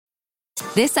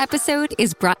This episode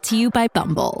is brought to you by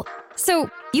Bumble. So,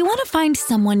 you want to find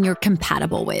someone you're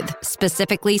compatible with,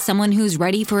 specifically someone who's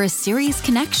ready for a serious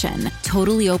connection,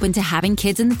 totally open to having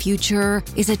kids in the future,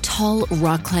 is a tall,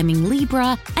 rock-climbing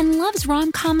Libra, and loves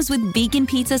rom-coms with vegan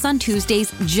pizzas on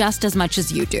Tuesdays just as much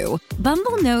as you do.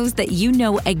 Bumble knows that you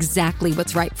know exactly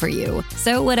what's right for you.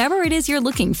 So whatever it is you're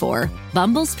looking for,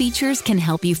 Bumble's features can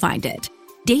help you find it.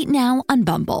 Date now on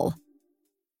Bumble.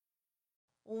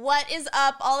 What is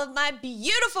up, all of my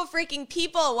beautiful freaking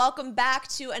people? Welcome back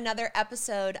to another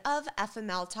episode of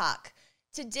FML Talk.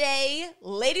 Today,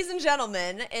 ladies and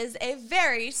gentlemen, is a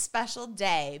very special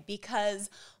day because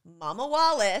Mama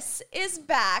Wallace is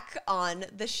back on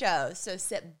the show. So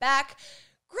sit back,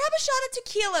 grab a shot of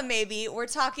tequila maybe. We're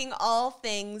talking all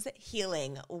things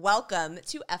healing. Welcome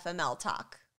to FML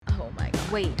Talk. Oh my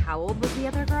God. Wait, how old was the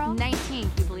other girl? 19.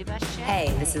 Can you believe that shit?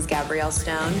 Hey, this is Gabrielle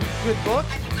Stone. Good book.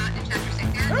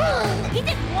 He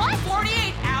did what?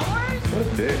 48 hours? What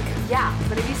a dick. Yeah,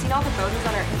 but have you seen all the photos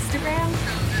on her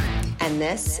Instagram? And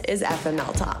this is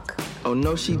FML Talk. Oh,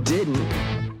 no, she didn't.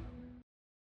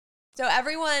 So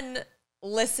everyone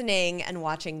listening and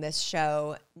watching this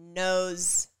show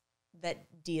knows that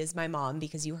Dee is my mom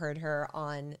because you heard her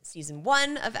on season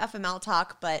 1 of FML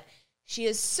Talk, but she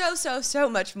is so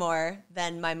much more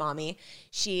than my mommy.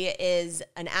 She is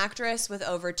an actress with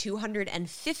over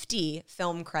 250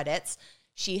 film credits.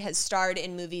 She has starred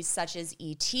in movies such as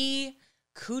E.T.,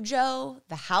 Cujo,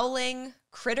 The Howling,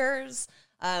 Critters.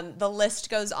 The list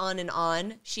goes on and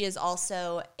on. She is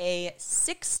also a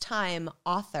 6-time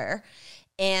author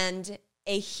and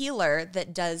a healer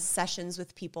that does sessions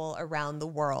with people around the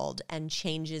world and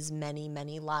changes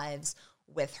many lives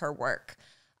with her work.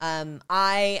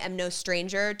 I am no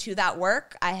stranger to that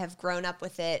work. I have grown up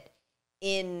with it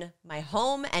in my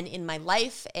home and in my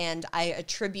life, and I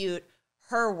attribute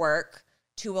her work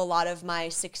to a lot of my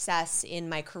success in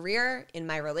my career, in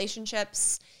my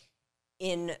relationships,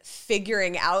 in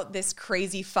figuring out this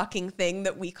crazy fucking thing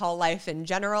that we call life in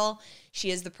general.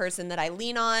 She is the person that I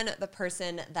lean on, the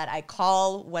person that I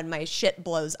call when my shit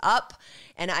blows up.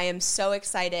 And I am so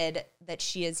excited that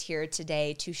she is here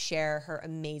today to share her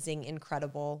amazing,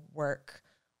 incredible work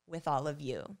with all of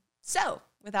you. So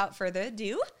without further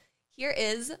ado, here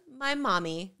is my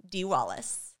mommy, Dee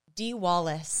Wallace. Dee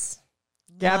Wallace.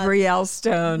 Gabrielle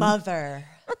Stone. Mother.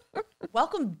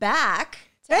 Welcome back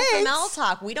to Thanks. FML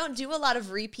Talk. We don't do a lot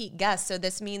of repeat guests, so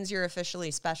this means you're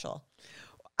officially special.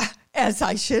 As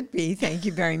I should be. Thank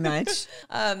you very much.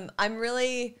 I'm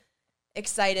really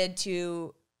excited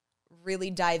to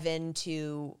really dive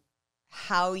into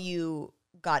how you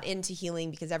got into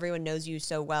healing because everyone knows you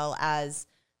so well as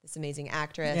this amazing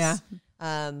actress.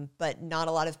 Yeah. But not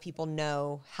a lot of people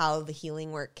know how the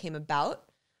healing work came about.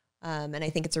 And I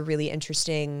think it's a really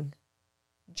interesting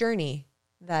journey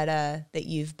that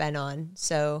you've been on.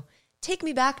 So take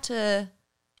me back to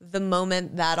the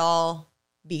moment that all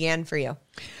began for you.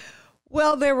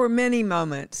 Well, there were many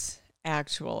moments,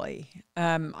 actually.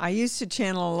 I used to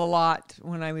channel a lot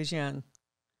when I was young.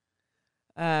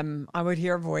 I would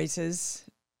hear voices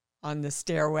on the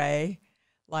stairway.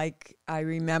 Like I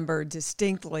remember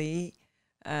distinctly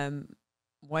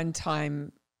one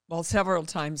time, well, several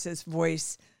times, this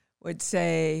voice would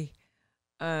say,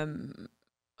 I'm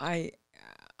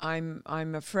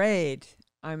afraid.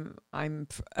 I'm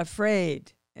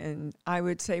afraid. And I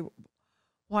would say,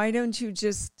 why don't you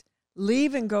just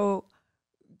leave and go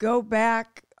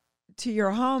back to your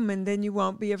home and then you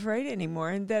won't be afraid anymore?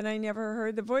 And then I never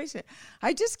heard the voice.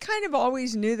 I just kind of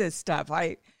always knew this stuff.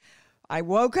 I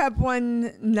woke up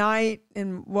one night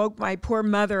and woke my poor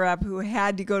mother up who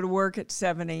had to go to work at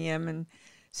 7 a.m. and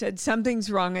said, something's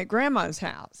wrong at Grandma's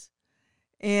house.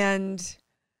 And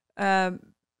God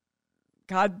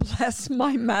bless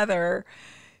my mother.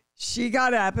 She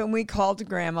got up and we called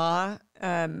Grandma.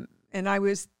 And I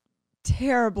was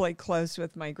terribly close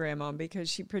with my grandma because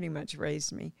she pretty much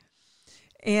raised me.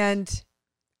 And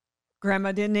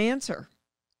Grandma didn't answer.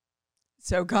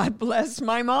 So God bless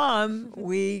my mom.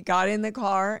 We got in the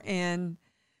car and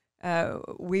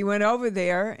we went over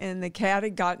there, and the cat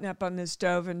had gotten up on the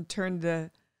stove and turned the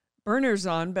burners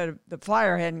on, but the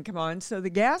fire hadn't come on, so the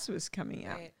gas was coming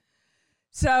out. Right.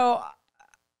 So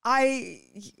I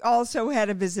also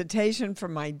had a visitation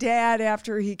from my dad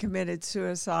after he committed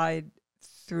suicide,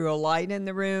 threw a light in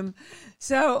the room.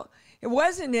 So it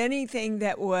wasn't anything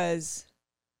that was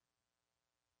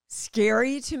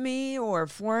scary to me or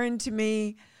foreign to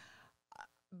me,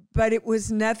 but it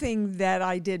was nothing that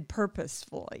I did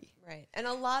purposefully. Right. And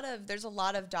there's a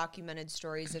lot of documented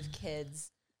stories of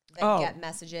kids that get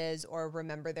messages or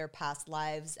remember their past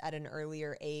lives at an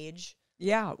earlier age.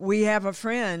 Yeah. We have a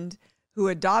friend who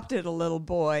adopted a little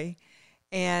boy,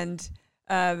 and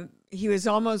he was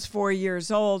almost 4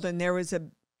 years old, and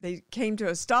they came to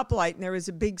a stoplight, and there was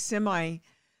a big semi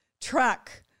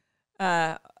truck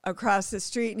across the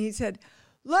street, and he said,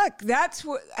 "Look, that's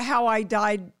how I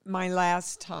died my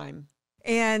last time."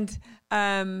 And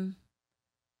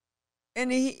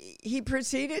he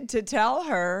proceeded to tell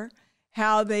her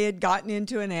how they had gotten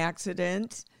into an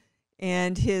accident,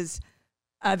 and his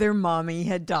other mommy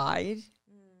had died,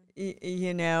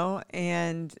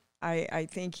 and I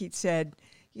think he said,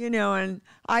 and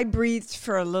I breathed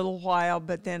for a little while,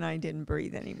 but then I didn't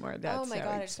breathe anymore. That's oh my how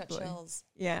God, he I just got explained. chills.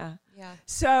 Yeah. Yeah.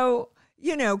 So,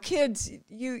 kids,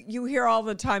 you hear all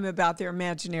the time about their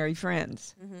imaginary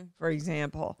friends, for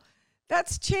example.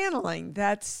 That's channeling.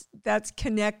 That's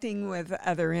connecting with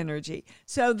other energy.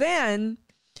 So then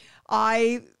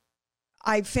I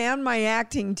found my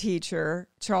acting teacher,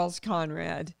 Charles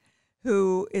Conrad,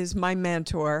 who is my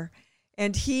mentor,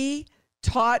 and he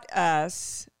taught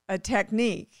us a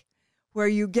technique where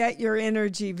you get your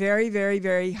energy very, very,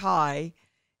 very high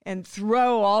and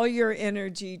throw all your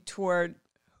energy toward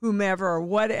whomever or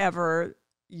whatever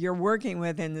you're working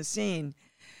with in the scene.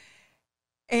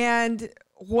 And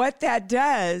what that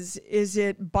does is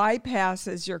it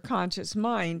bypasses your conscious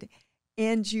mind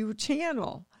and you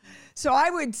channel. So I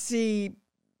would see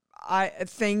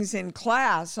things in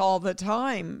class all the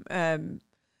time.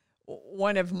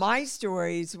 One of my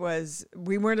stories was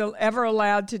we weren't ever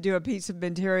allowed to do a piece of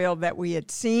material that we had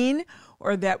seen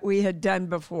or that we had done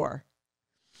before.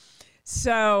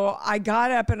 So I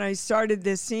got up and I started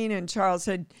this scene, and Charles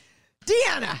said,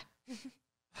 "Deanna."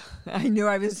 I knew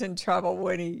I was in trouble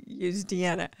when he used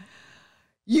Deanna.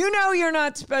 You're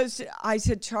not supposed to. I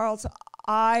said, "Charles,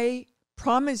 I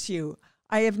promise you,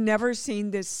 I have never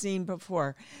seen this scene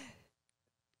before."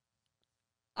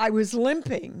 I was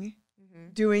limping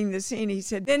doing the scene. He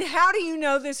said, "Then how do you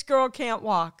know this girl can't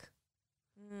walk?"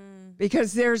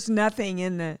 Because there's nothing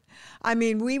in the...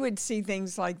 we would see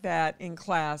things like that in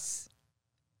class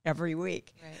every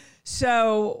week. Right.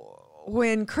 So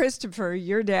when Christopher,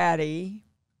 your daddy...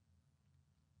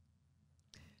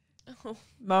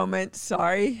 moment,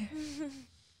 sorry,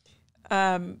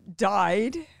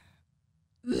 died,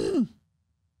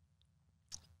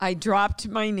 I dropped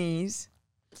to my knees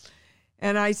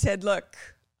and I said, "Look,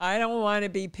 I don't want to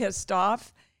be pissed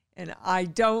off and I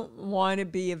don't want to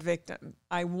be a victim.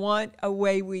 I want a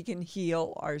way we can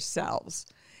heal ourselves."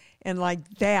 And like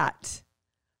that,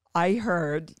 I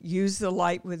heard, "Use the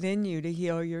light within you to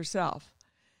heal yourself."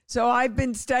 So I've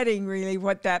been studying really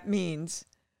what that means.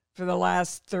 For the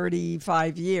last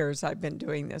 35 years, I've been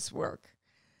doing this work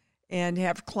and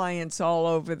have clients all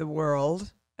over the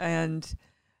world. And,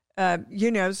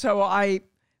 so I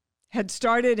had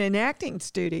started an acting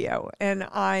studio and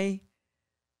I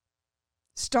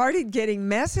started getting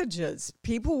messages.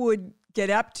 People would get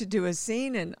up to do a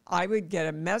scene and I would get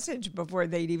a message before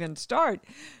they'd even start.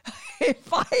 If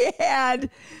I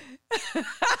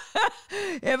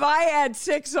had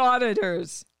 6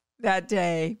 auditors that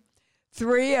day,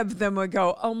 3 of them would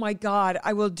go, "Oh my God,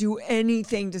 I will do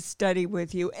anything to study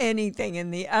with you, anything."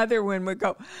 And the other one would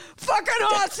go, "Fucking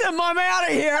awesome, I'm out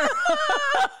of here."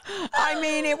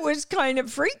 It was kind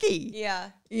of freaky.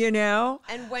 Yeah.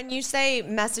 And when you say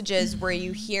messages, were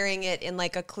you hearing it in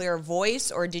like a clear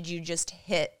voice, or did it just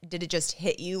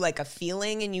hit you like a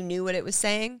feeling and you knew what it was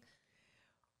saying?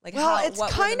 Like, it's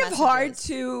kind of hard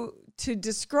to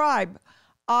describe.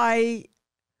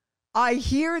 I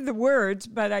hear the words,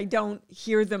 but I don't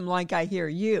hear them like I hear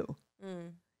you.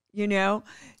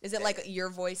 Is it like your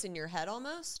voice in your head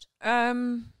almost?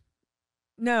 No,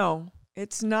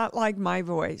 it's not like my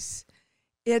voice.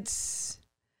 It's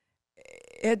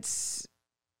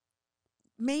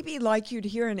maybe like you'd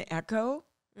hear an echo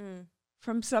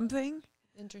from something.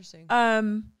 Interesting.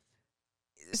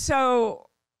 So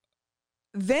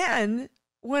then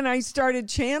when I started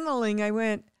channeling, I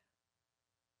went,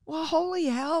 "Well, holy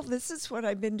hell, this is what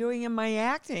I've been doing in my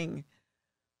acting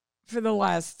for the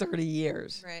last 30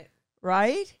 years.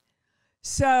 Right?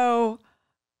 So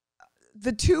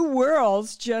the two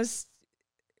worlds just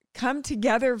come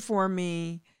together for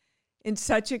me in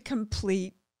such a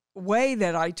complete way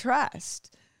that I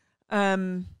trust.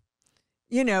 The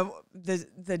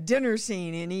dinner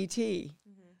scene in E.T.,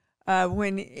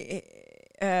 when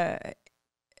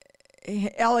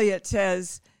Elliot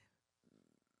says,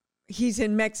 he's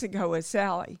in Mexico with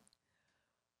Sally.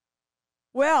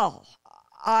 Well,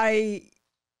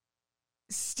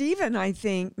 Steven, I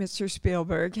think, Mr.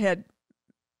 Spielberg, had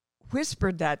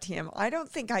whispered that to him. I don't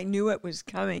think I knew it was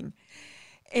coming.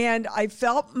 And I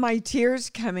felt my tears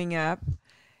coming up.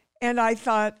 And I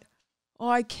thought, oh,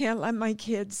 I can't let my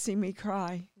kids see me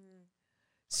cry.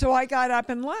 So I got up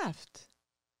and left,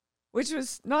 which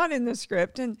was not in the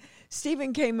script. And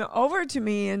Stephen came over to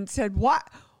me and said, why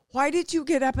did you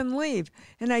get up and leave?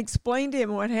 And I explained to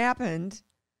him what happened.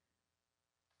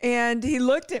 And he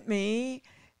looked at me,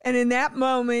 and in that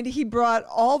moment, he brought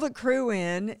all the crew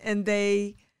in, and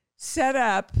they set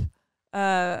up,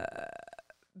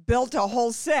 built a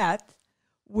whole set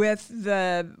with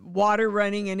the water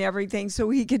running and everything, so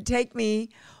he could take me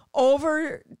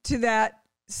over to that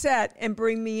set and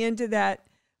bring me into that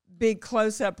big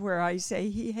close-up where I say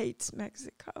he hates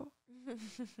Mexico.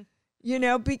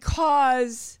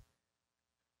 Because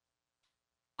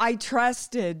I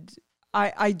trusted,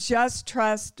 I just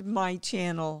trust my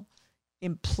channel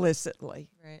implicitly.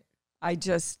 Right. I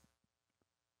just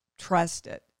trust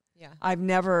it. Yeah. I've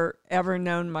never, ever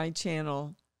known my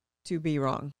channel to be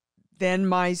wrong. Then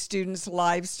my students'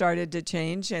 lives started to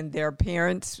change, and their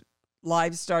parents'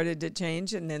 lives started to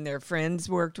change, and then their friends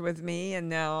worked with me, and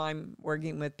now I'm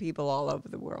working with people all over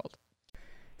the world.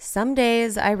 Some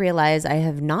days I realize I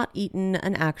have not eaten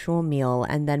an actual meal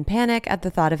and then panic at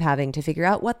the thought of having to figure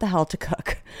out what the hell to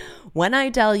cook. When I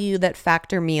tell you that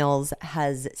Factor Meals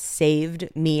has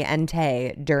saved me and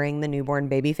Tay during the newborn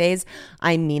baby phase,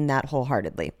 I mean that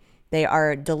wholeheartedly. They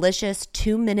are delicious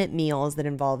 2-minute meals that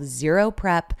involve zero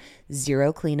prep,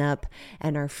 zero cleanup,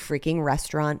 and are freaking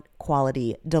restaurant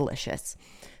quality delicious.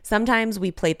 Sometimes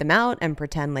we plate them out and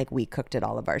pretend like we cooked it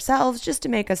all of ourselves just to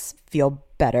make us feel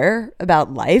better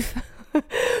about life.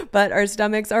 But our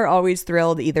stomachs are always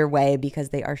thrilled either way because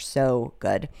they are so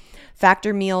good.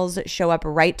 Factor Meals show up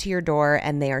right to your door,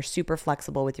 and they are super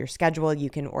flexible with your schedule. You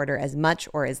can order as much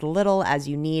or as little as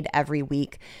you need every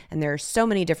week, and there are so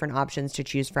many different options to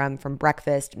choose from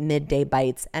breakfast, midday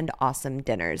bites, and awesome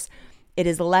dinners. It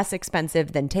is less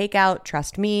expensive than takeout,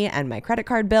 trust me and my credit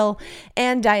card bill,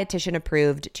 and dietitian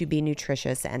approved to be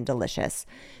nutritious and delicious.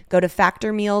 Go to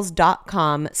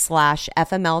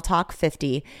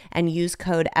factormeals.com/FMLTalk50 and use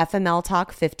code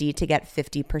FMLTalk50 to get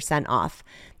 50% off.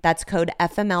 That's code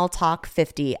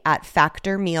FMLTalk50 at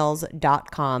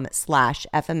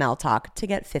factormeals.com/FMLTalk to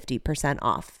get 50%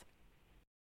 off.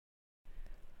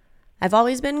 I've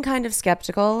always been kind of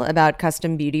skeptical about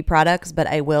custom beauty products, but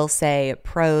I will say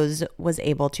Prose was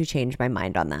able to change my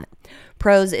mind on that.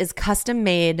 Prose is custom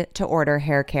made to order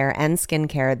hair care and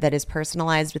skincare that is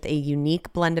personalized with a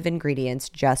unique blend of ingredients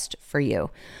just for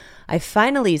you. I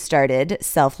finally started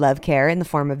self-love care in the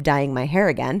form of dyeing my hair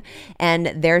again, and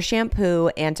their shampoo,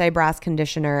 anti-brass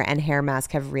conditioner, and hair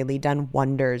mask have really done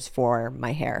wonders for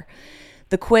my hair.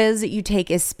 The quiz you take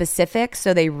is specific,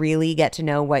 so they really get to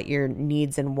know what your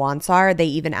needs and wants are. They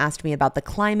even asked me about the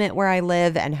climate where I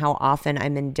live and how often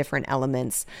I'm in different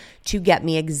elements to get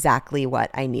me exactly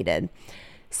what I needed.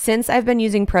 Since I've been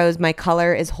using Prose, my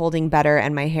color is holding better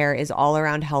and my hair is all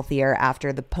around healthier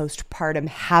after the postpartum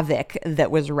havoc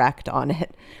that was wreaked on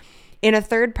it. In a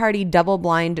third-party,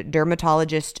 double-blind,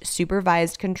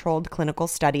 dermatologist-supervised controlled clinical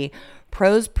study,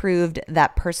 Prose proved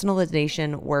that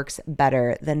personalization works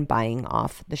better than buying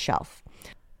off the shelf.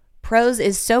 Prose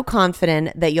is so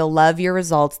confident that you'll love your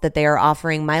results that they are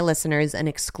offering my listeners an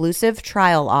exclusive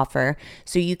trial offer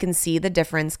so you can see the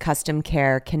difference custom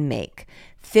care can make.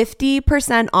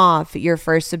 50% off your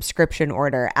first subscription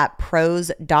order at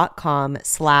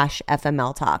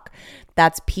prose.com/FMLTalk.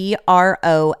 That's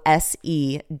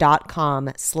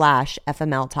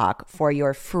prose.com/FMLTalk for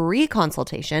your free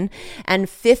consultation and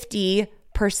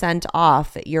 50%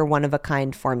 off your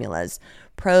one-of-a-kind formulas.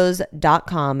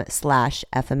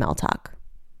 Prose.com/FMLTalk.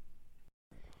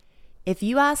 If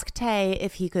you ask Tay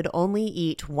if he could only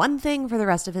eat one thing for the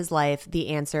rest of his life, the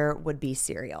answer would be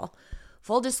cereal.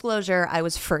 Full disclosure, I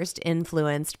was first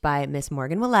influenced by Miss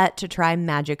Morgan Willett to try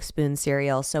Magic Spoon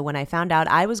cereal, so when I found out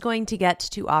I was going to get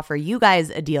to offer you guys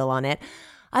a deal on it,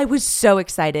 I was so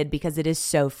excited because it is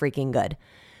so freaking good.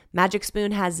 Magic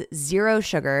Spoon has 0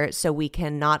 sugar, so we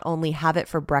can not only have it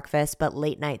for breakfast, but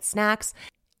late night snacks,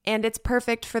 and it's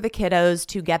perfect for the kiddos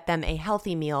to get them a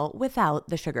healthy meal without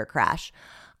the sugar crash.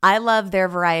 I love their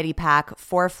variety pack.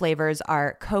 4 flavors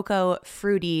are cocoa,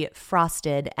 fruity,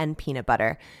 frosted, and peanut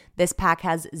butter. This pack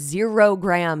has 0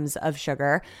 grams of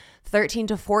sugar, 13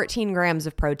 to 14 grams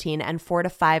of protein, and 4 to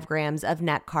 5 grams of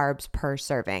net carbs per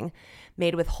serving.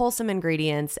 Made with wholesome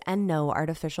ingredients and no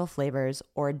artificial flavors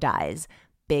or dyes.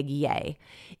 Big yay.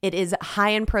 It is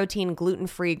high in protein,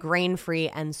 gluten-free, grain-free,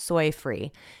 and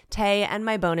soy-free. Tay and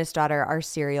my bonus daughter are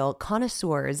cereal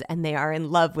connoisseurs, and they are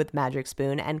in love with Magic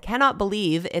Spoon and cannot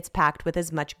believe it's packed with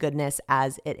as much goodness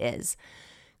as it is.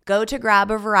 Go to grab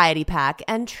a variety pack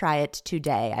and try it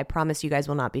today. I promise you guys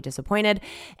will not be disappointed.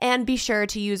 And be sure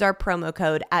to use our promo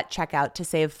code at checkout to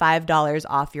save $5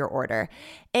 off your order.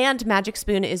 And Magic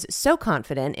Spoon is so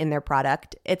confident in their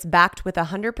product, it's backed with a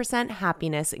 100%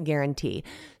 happiness guarantee.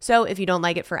 So if you don't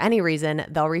like it for any reason,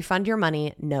 they'll refund your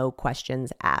money, no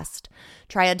questions asked.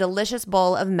 Try a delicious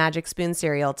bowl of Magic Spoon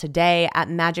cereal today at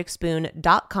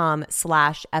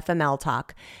magicspoon.com/FMLtalk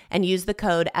and use the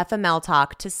code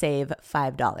FMLtalk to save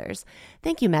 $5.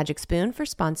 Thank you, Magic Spoon, for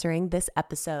sponsoring this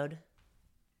episode.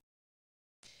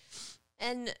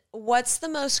 And what's the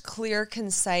most clear,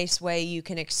 concise way you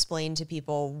can explain to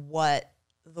people what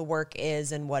the work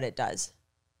is and what it does?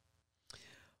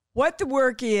 What the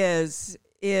work is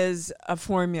a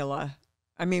formula.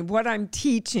 I mean, what I'm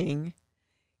teaching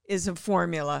is a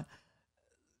formula.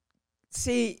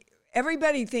 See,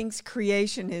 everybody thinks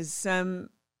creation is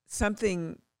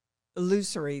something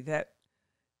illusory that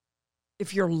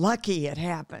if you're lucky, it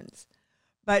happens.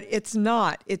 But it's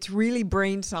not. It's really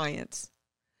brain science.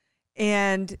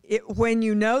 And when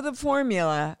you know the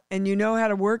formula and you know how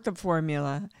to work the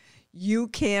formula, you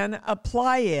can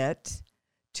apply it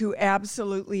to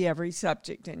absolutely every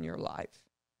subject in your life.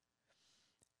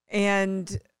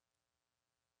 And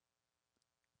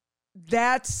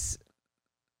that's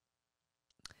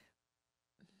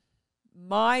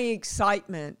my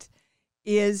excitement,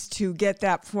 is to get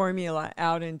that formula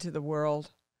out into the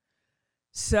world.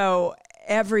 So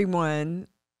everyone,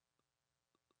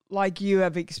 like you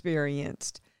have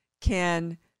experienced,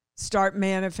 can start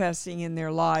manifesting in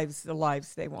their lives the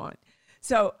lives they want.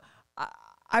 So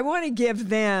I want to give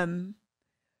them,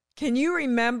 can you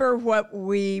remember what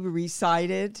we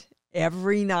recited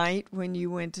every night when you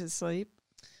went to sleep?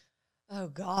 Oh,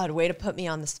 God, way to put me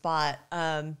on the spot.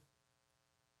 Can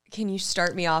you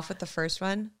start me off with the first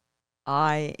one?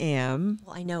 I am.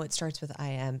 Well, I know it starts with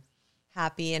I am.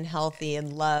 Happy and healthy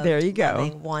and loved. There you go.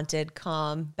 Loving, wanted,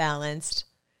 calm, balanced.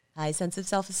 High sense of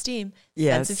self-esteem,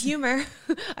 yes. Sense of humor.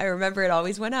 I remember it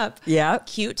always went up. Yeah.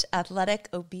 Cute, athletic,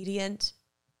 obedient,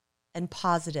 and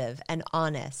positive and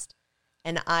honest.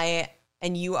 And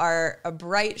you are a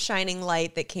bright, shining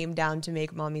light that came down to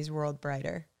make mommy's world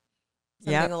brighter.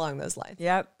 Something along those lines.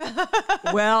 Yep.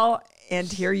 Well, and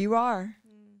here you are.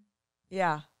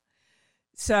 Yeah.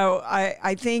 So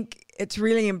I think it's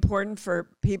really important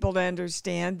for people to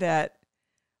understand that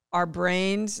our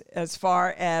brains, as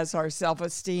far as our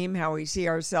self-esteem, how we see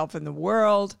ourselves in the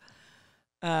world,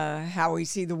 how we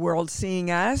see the world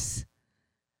seeing us,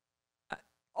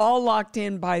 all locked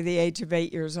in by the age of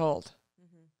 8 years old.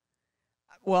 Mm-hmm.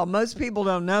 Well, most people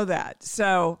don't know that.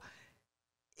 So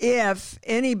if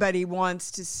anybody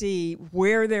wants to see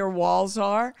where their walls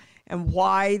are and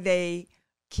why they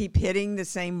keep hitting the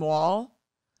same wall,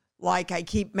 like I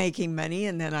keep making money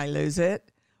and then I lose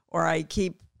it, or I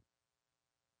keep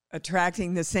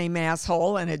attracting the same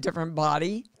asshole in a different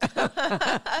body.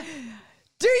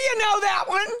 Do you know that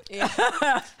one?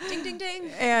 Yeah. Ding, ding,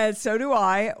 ding. And so do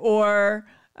I. Or,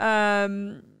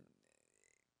 I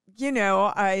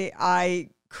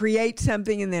create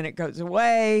something and then it goes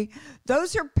away.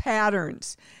 Those are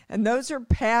patterns. And those are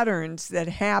patterns that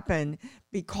happen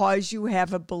because you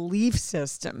have a belief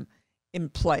system in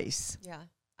place. Yeah.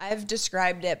 I've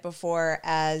described it before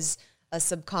as a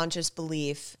subconscious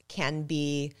belief can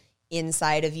be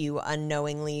inside of you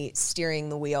unknowingly steering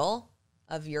the wheel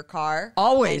of your car.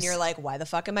 Always. And you're like, why the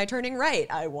fuck am I turning right?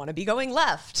 I want to be going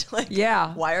left. Like,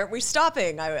 yeah. Why aren't we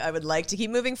stopping? I would like to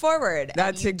keep moving forward.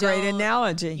 That's a great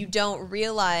analogy. You don't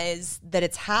realize that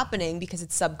it's happening because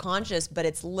it's subconscious, but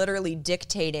it's literally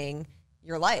dictating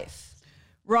your life.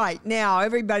 Right. Now,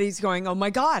 everybody's going, oh my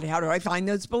God, how do I find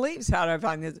those beliefs? How do I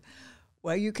find this?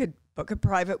 Well, you could book a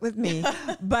private with me.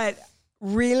 But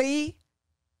really,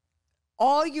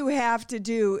 all you have to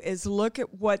do is look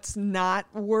at what's not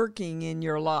working in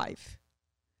your life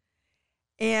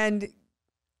and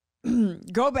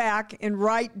go back and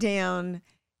write down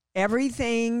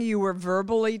everything you were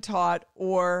verbally taught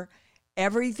or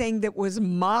everything that was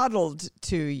modeled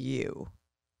to you.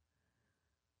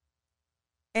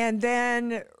 And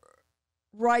then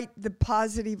write the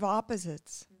positive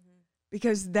opposites,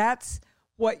 because that's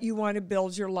what you want to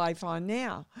build your life on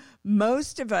now.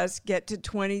 Most of us get to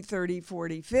 20, 30,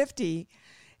 40, 50,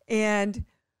 and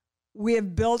we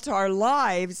have built our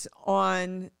lives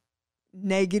on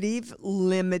negative,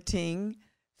 limiting,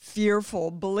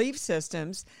 fearful belief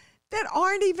systems that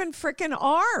aren't even freaking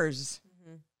ours.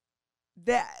 Mm-hmm.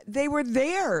 That they were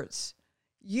theirs.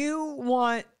 You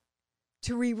want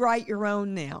to rewrite your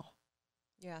own now.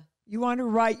 Yeah. You want to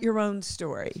write your own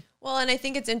story. Well, and I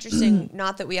think it's interesting,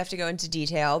 not that we have to go into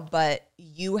detail, but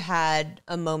you had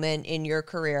a moment in your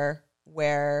career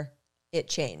where it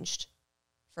changed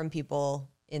from people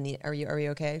in the, are you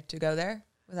okay to go there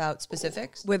without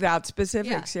specifics? Without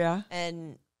specifics, yeah.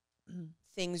 And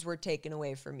things were taken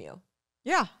away from you.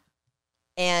 Yeah.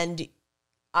 And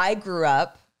I grew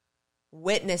up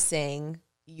witnessing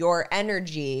your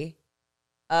energy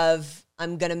of,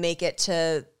 I'm going to make it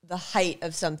to the height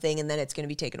of something and then it's going to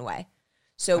be taken away.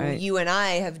 So you and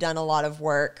I have done a lot of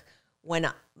work when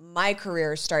my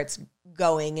career starts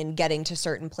going and getting to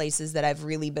certain places that I've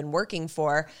really been working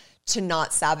for, to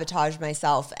not sabotage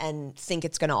myself and think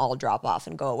it's going to all drop off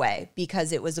and go away,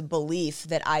 because it was a belief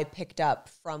that I picked up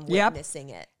from witnessing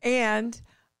it. And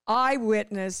I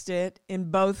witnessed it in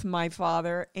both my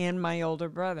father and my older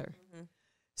brother. Mm-hmm.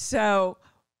 So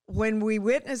when we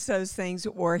witness those things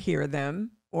or hear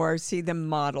them or see them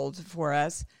modeled for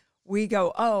us, we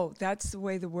go, oh, that's the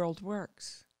way the world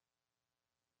works.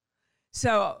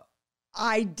 So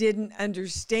I didn't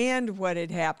understand what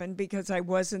had happened because I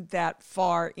wasn't that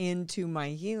far into my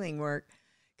healing work.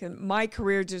 My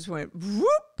career just went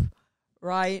whoop,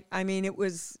 right? I mean, it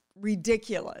was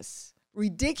ridiculously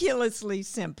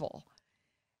simple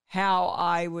how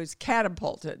I was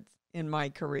catapulted in my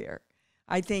career.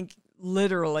 I think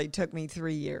literally took me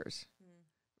 3 years,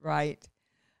 right?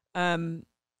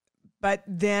 But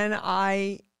then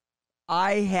I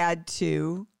had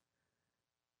to,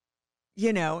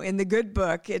 you know, in the good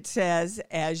book, it says,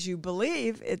 as you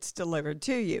believe, it's delivered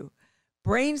to you.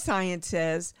 Brain science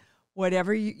says,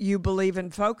 whatever you believe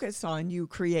and focus on, you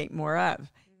create more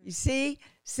of. You see,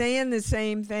 saying the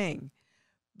same thing.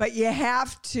 But you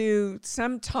have to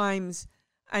sometimes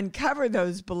uncover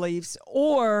those beliefs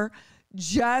or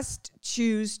just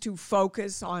choose to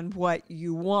focus on what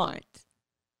you want,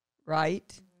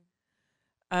 right?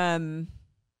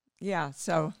 Yeah,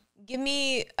 so. Give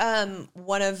me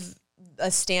one of a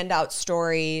standout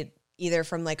story, either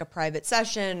from like a private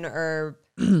session or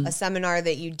a seminar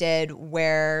that you did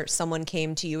where someone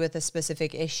came to you with a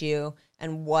specific issue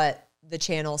and what the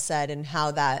channel said and how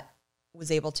that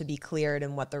was able to be cleared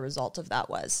and what the result of that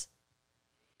was.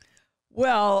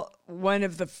 Well, one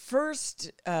of the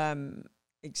first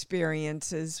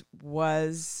experiences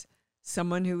was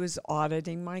someone who was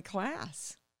auditing my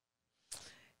class.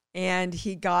 And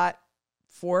he got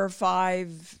 4 or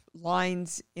 5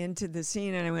 lines into the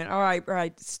scene, and I went, all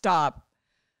right, stop.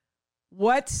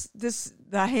 What's this?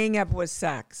 The hang up with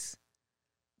sex.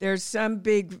 There's some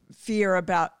big fear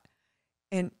about,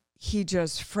 and he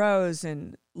just froze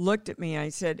and looked at me. I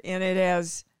said, and it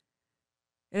has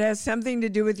something to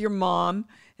do with your mom,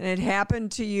 and it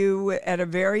happened to you at a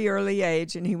very early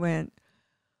age. And he went,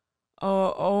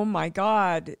 oh my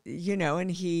God, you know,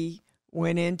 and he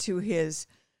went into his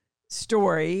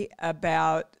story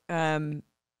about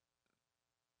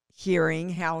hearing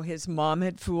how his mom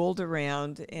had fooled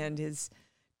around and his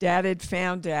dad had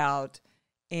found out,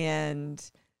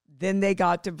 and then they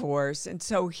got divorced. And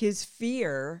so his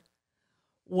fear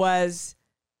was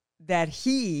that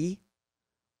he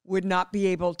would not be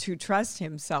able to trust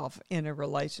himself in a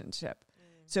relationship.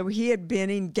 So he had been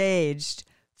engaged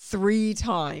 3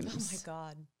 times. Oh my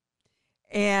God.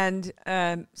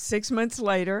 And 6 months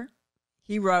later,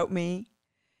 he wrote me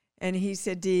and he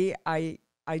said, Dee, I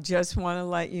just want to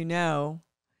let you know,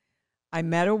 I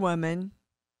met a woman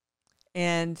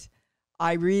and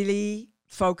I really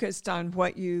focused on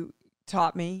what you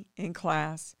taught me in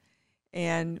class,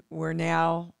 and we're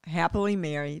now happily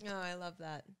married. Oh, I love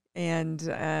that.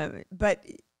 And, but,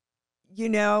 you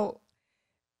know,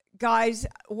 guys,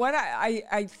 what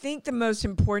I think the most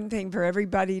important thing for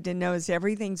everybody to know is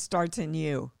everything starts in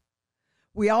you.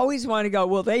 We always want to go,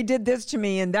 well, they did this to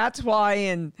me and that's why,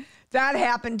 and that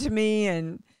happened to me.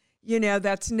 And, you know,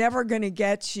 that's never going to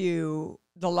get you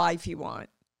the life you want.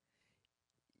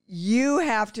 You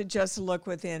have to just look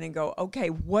within and go, okay,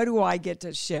 what do I get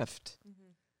to shift?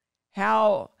 Mm-hmm.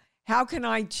 How can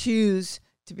I choose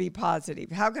to be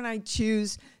positive? How can I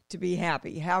choose to be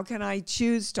happy? How can I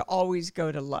choose to always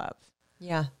go to love?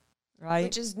 Yeah. Right.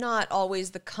 Which is not always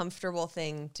the comfortable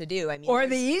thing to do. I mean, or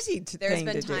the easy thing to do. There's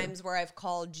been times where I've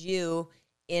called you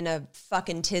in a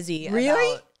fucking tizzy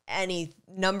really? About any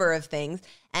number of things,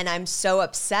 and I'm so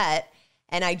upset,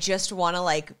 and I just want to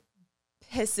like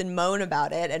piss and moan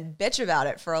about it and bitch about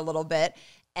it for a little bit,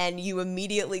 and you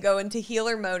immediately go into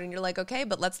healer mode, and you're like, okay,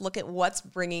 but let's look at what's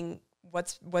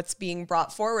being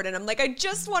brought forward. And I'm like, I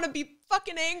just want to be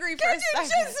fucking angry for a second.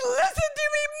 Can you just listen to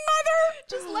me, mother?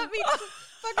 Just let me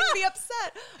fucking be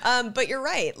upset. But you're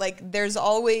right. Like, there's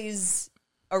always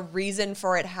a reason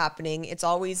for it happening. It's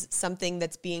always something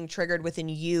that's being triggered within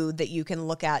you that you can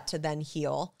look at to then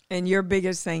heal. And your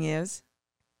biggest thing is?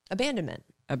 Abandonment.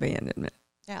 Abandonment.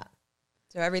 Yeah.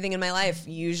 So everything in my life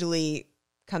usually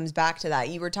comes back to that.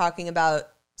 You were talking about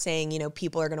saying,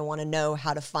 people are going to want to know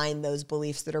how to find those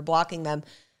beliefs that are blocking them.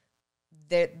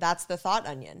 That's the thought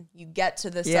onion. You get to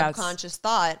the subconscious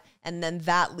thought, and then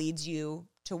that leads you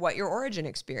to what your origin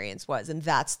experience was. And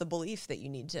that's the belief that you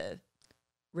need to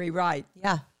rewrite.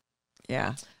 Yeah.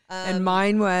 Yeah. And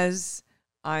mine was,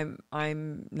 I'm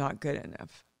not good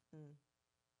enough.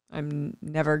 I'm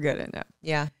never good enough.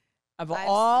 Yeah.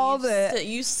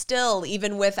 You still,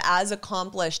 even with as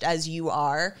accomplished as you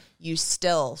are, you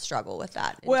still struggle with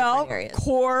that in different areas.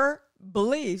 Core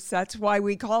beliefs. That's why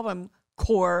we call them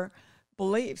core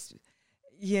beliefs,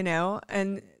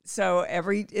 and so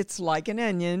it's like an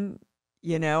onion,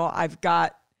 I've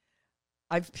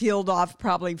peeled off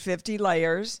probably 50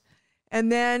 layers,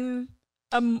 and then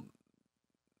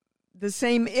the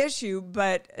same issue,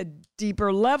 but a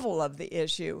deeper level of the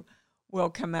issue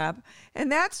will come up.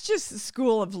 And that's just the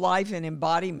school of life and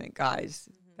embodiment, guys.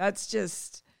 That's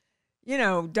just,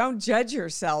 don't judge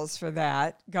yourselves for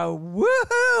that. Go,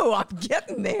 woohoo, I'm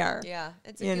getting there. Yeah,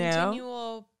 it's a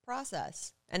continual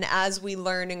process. And as we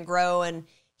learn and grow and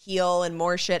heal and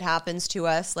more shit happens to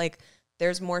us, like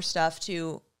there's more stuff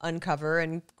to uncover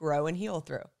and grow and heal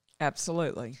through.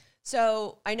 Absolutely.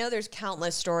 So I know there's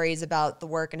countless stories about the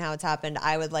work and how it's happened.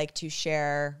 I would like to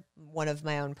share one of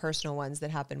my own personal ones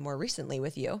that happened more recently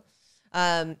with you.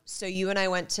 So you and I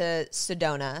went to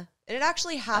Sedona. It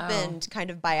actually happened kind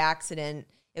of by accident.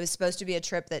 It was supposed to be a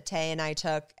trip that Tay and I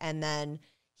took, and then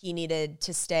he needed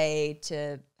to stay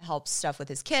to help stuff with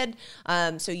his kid.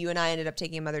 So you and I ended up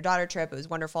taking a mother-daughter trip. It was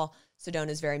wonderful. Sedona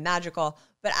is very magical.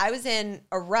 But I was in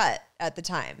a rut at the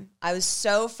time. I was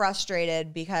so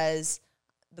frustrated because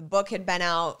the book had been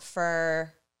out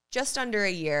for just under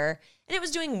a year, and it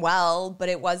was doing well, but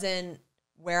it wasn't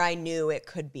where I knew it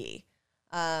could be.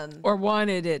 Or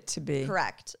wanted it to be.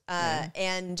 Correct.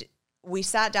 And we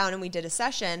sat down and we did a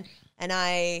session, and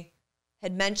I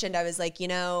had mentioned, I was like,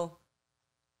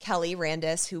 Kelly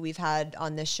Randis, who we've had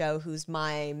on this show, who's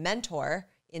my mentor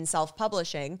in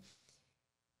self-publishing,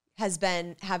 has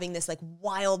been having this like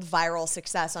wild viral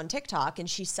success on TikTok, and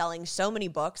she's selling so many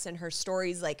books and her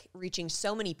stories like reaching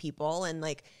so many people. And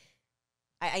like,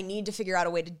 I need to figure out a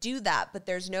way to do that, but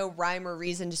there's no rhyme or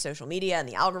reason to social media and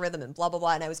the algorithm and blah, blah,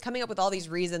 blah. And I was coming up with all these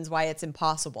reasons why it's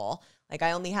impossible. Like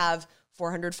I only have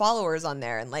 400 followers on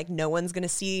there, and like no one's going to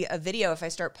see a video if I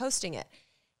start posting it.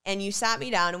 And you sat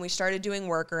me down and we started doing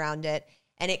work around it.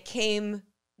 And it came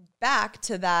back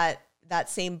to that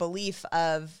same belief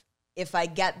of, if I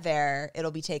get there,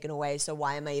 it'll be taken away. So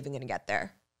why am I even going to get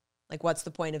there? Like, what's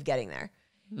the point of getting there?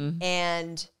 Mm-hmm.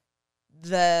 And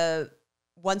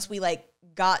once we like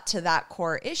got to that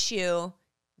core issue,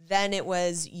 then it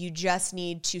was, you just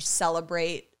need to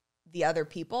celebrate the other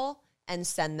people and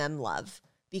send them love.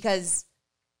 Because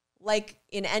like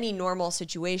in any normal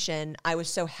situation, I was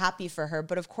so happy for her.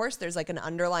 But of course there's like an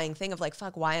underlying thing of like,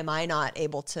 fuck, why am I not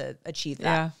able to achieve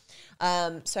that?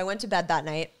 Yeah. So I went to bed that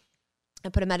night. I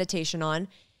put a meditation on,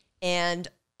 and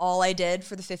all I did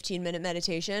for the 15-minute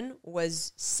meditation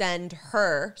was send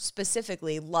her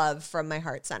specifically love from my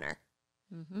heart center.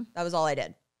 Mm-hmm. That was all I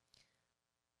did.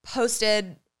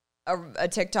 Posted a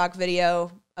TikTok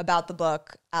video about the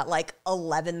book at like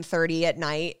 11:30 at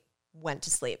night, went to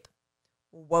sleep.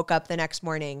 Woke up the next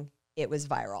morning, it was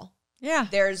viral. Yeah.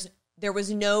 There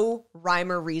was no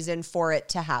rhyme or reason for it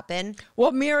to happen.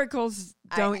 Well, miracles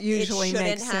don't usually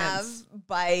make sense. Have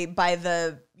by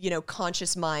the,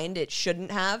 conscious mind, it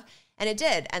shouldn't have. And it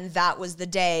did. And that was the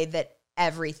day that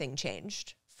everything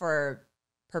changed for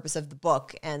purpose of the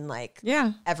book and like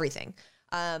everything.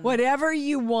 Whatever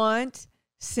you want,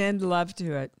 send love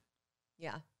to it.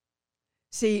 Yeah.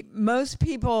 See, most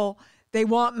people, they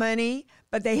want money,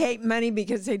 but they hate money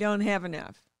because they don't have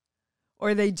enough,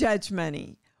 or they judge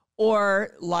money.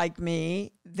 Or like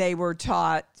me, they were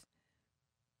taught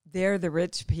they're the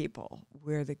rich people,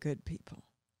 we're the good people,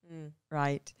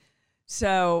 right?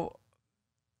 So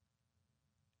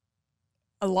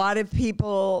a lot of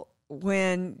people,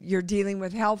 when you're dealing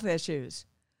with health issues,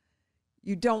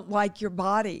 you don't like your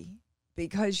body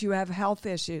because you have health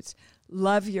issues.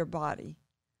 Love your body.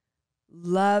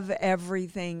 Love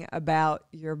everything about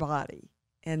your body,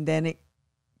 and then it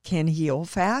can heal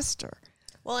faster.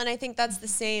 Well, and I think that's the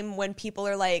same when people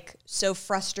are like so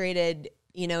frustrated,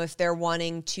 if they're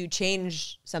wanting to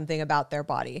change something about their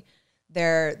body.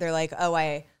 They're like, oh,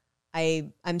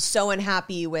 I'm so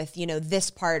unhappy with,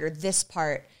 this part or this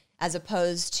part, as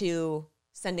opposed to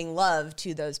sending love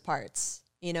to those parts.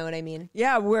 You know what I mean?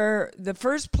 Yeah, where the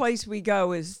first place we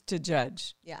go is to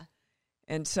judge. Yeah.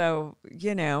 And so,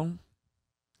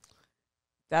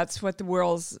 that's what the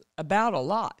world's about a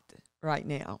lot. right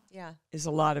now. Yeah. Is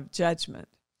a lot of judgment.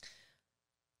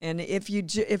 And if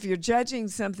you're judging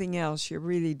something else, you're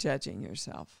really judging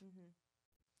yourself. Mm-hmm.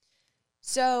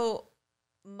 So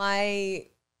my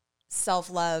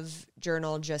self-love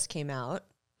journal just came out,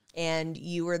 and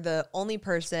you were the only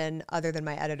person other than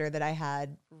my editor that I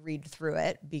had read through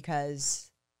it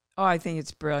because... Oh, I think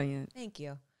it's brilliant. Thank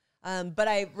you. But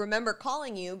I remember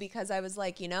calling you because I was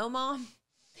like, Mom,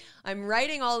 I'm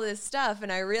writing all this stuff,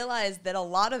 and I realized that a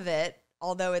lot of it,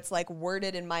 although it's like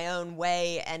worded in my own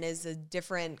way and is a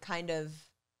different kind of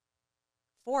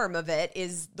form of it,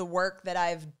 is the work that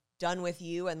I've done with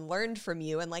you and learned from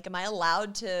you. And like, am I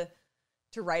allowed to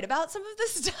write about some of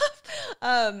this stuff?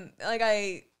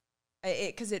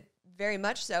 Because it very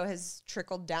much so has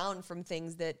trickled down from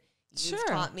things that you've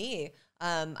taught me.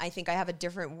 I think I have a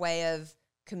different way of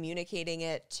communicating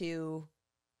it to...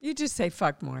 You just say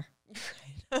fuck more.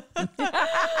 But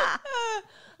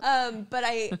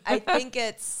I think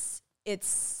it's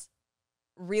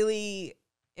really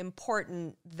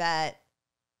important that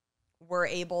we're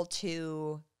able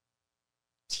to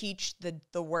teach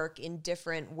the work in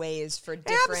different ways for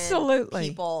different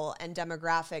people and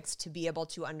demographics to be able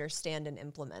to understand and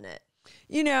implement it.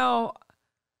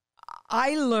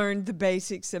 I learned the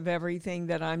basics of everything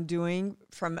that I'm doing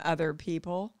from other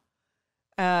people.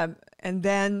 And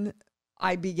then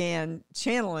I began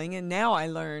channeling, and now I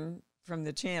learn from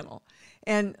the channel.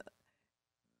 And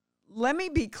let me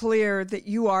be clear that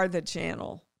you are the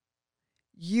channel.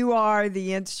 You are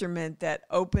the instrument that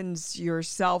opens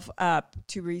yourself up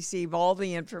to receive all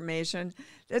the information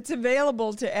that's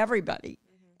available to everybody.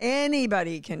 Mm-hmm.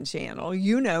 Anybody can channel.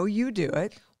 You do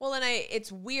it. Well, and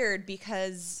it's weird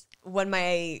because when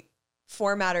my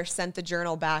formatter sent the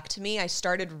journal back to me, I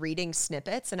started reading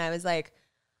snippets, and I was like,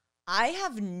 I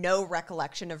have no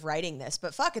recollection of writing this,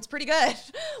 but fuck, it's pretty good.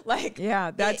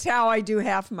 That's how I do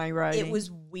half my writing. It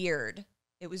was weird.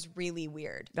 It was really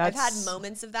weird. I've had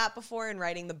moments of that before in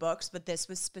writing the books, but this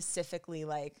was specifically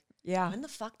like, when the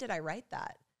fuck did I write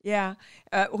that? Yeah.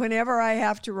 Whenever I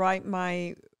have to write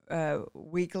my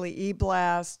weekly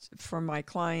e-blast for my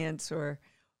clients or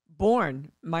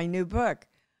Born, my new book,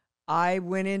 I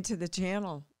went into the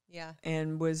channel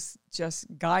and was just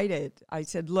guided. I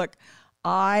said, look,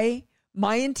 my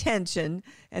intention,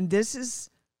 and this is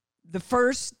the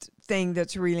first thing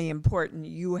that's really important,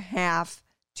 you have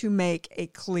to make a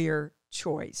clear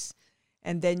choice,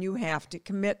 and then you have to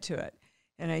commit to it.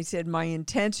 And I said, my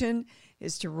intention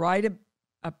is to write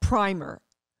a primer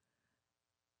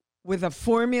with a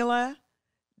formula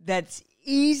that's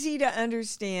easy to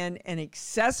understand and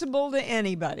accessible to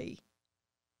anybody,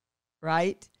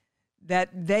 right? That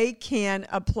they can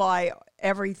apply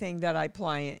everything that I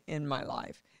apply in my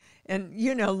life. And,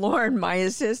 Lauren, my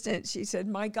assistant, she said,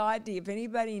 my God, if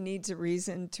anybody needs a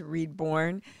reason to read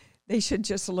Born, they should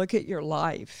just look at your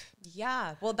life.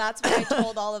 Yeah. Well, that's what I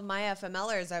told all of my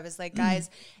FMLers. I was like, guys,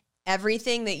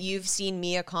 everything that you've seen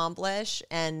me accomplish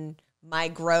and my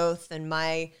growth and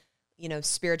my,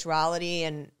 spirituality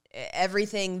and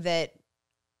everything that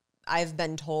I've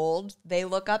been told they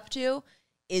look up to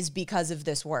is because of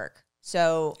this work.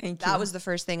 So that was the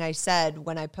first thing I said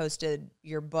when I posted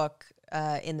your book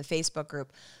in the Facebook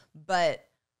group. But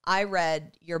I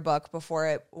read your book before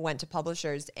it went to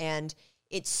publishers, and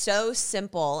it's so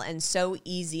simple and so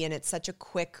easy, and it's such a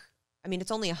quick,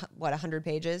 it's only, 100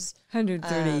 pages?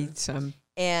 130 some.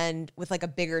 And with like a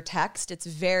bigger text, it's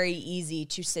very easy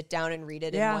to sit down and read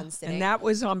it in one sitting. And that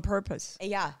was on purpose.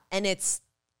 Yeah. And it's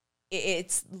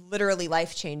literally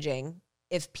life-changing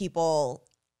if people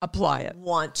apply it,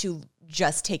 want to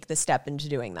just take the step into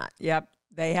doing that. Yep.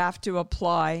 They have to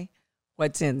apply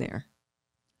what's in there.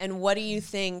 And what do you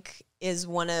think is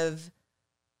one of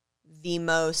the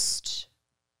most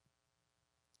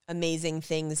amazing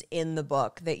things in the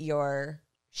book that you're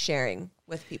sharing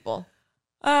with people?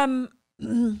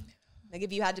 Like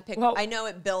if you had to pick, I know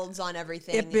it builds on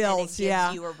everything. It builds, and it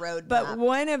gives you a roadmap. But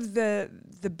one of the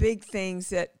big things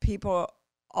that people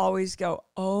always go,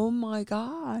 oh my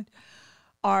God,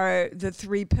 are the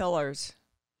 3 pillars.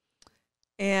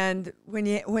 And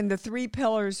when the 3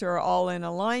 pillars are all in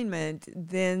alignment,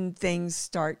 then things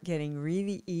start getting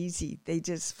really easy. They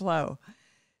just flow.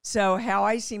 So how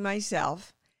I see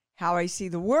myself, how I see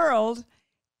the world,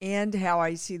 and how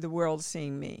I see the world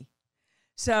seeing me.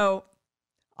 So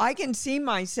I can see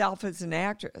myself as an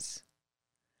actress.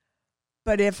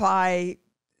 But if I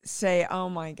say, oh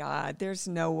my God, there's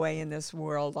no way in this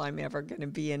world I'm ever going to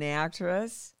be an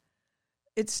actress,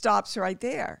 it stops right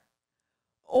there.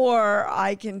 Or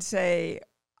I can say,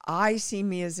 I see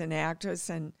me as an actress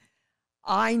and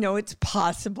I know it's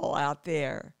possible out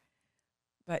there.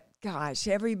 But gosh,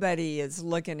 everybody is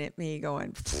looking at me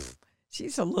going,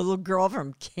 she's a little girl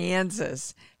from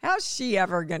Kansas. How's she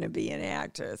ever going to be an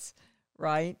actress,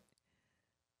 right?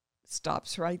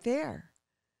 Stops right there.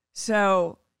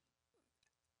 So,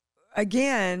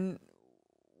 again,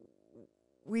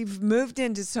 we've moved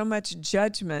into so much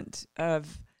judgment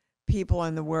of people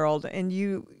in the world, and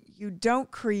you don't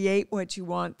create what you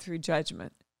want through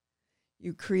judgment.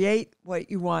 You create what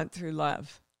you want through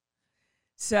love.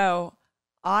 So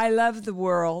I love the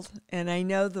world, and I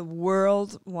know the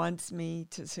world wants me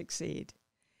to succeed.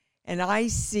 And I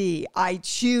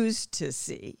choose to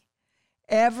see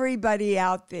everybody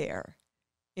out there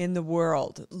in the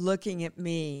world looking at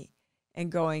me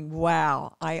and going,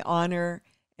 wow, I honor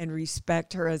and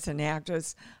respect her as an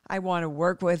actress. I want to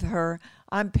work with her.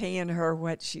 I'm paying her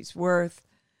what she's worth.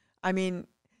 I mean,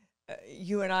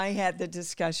 you and I had the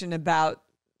discussion about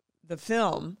the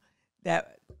film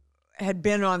that had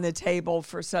been on the table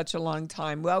for such a long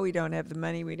time. Well, we don't have the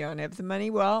money. We don't have the money.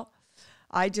 Well,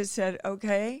 I just said,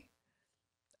 okay,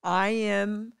 I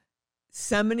am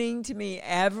summoning to me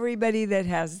everybody that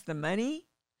has the money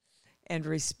and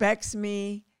respects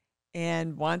me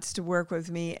and wants to work with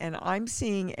me. And I'm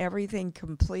seeing everything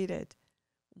completed.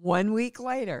 1 week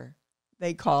later,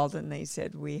 they called and they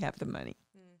said, we have the money.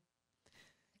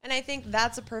 And I think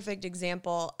that's a perfect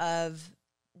example of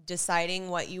deciding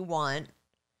what you want,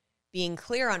 being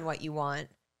clear on what you want,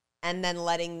 and then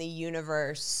letting the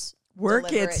universe work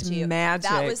deliver its it to you.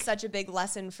 magic. That was such a big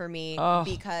lesson for me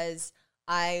because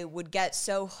I would get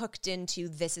so hooked into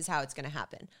this is how it's going to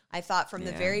happen. I thought from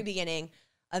the very beginning,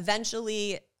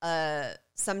 eventually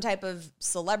some type of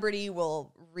celebrity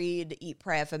will read Eat,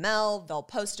 Pray, FML, they'll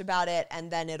post about it, and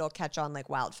then it'll catch on like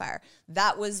wildfire.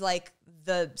 That was like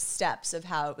the steps of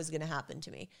how it was going to happen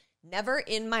to me. Never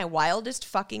in my wildest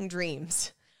fucking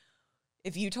dreams,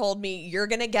 if you told me you're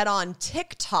going to get on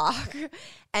TikTok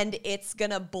and it's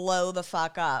going to blow the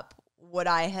fuck up, would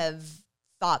I have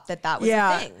thought that was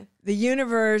a thing? The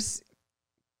universe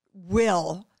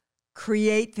will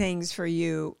create things for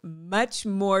you much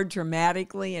more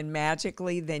dramatically and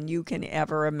magically than you can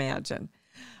ever imagine.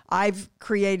 I've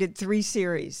created 3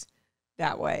 series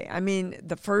that way. I mean,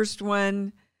 the first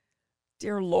one,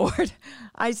 dear Lord,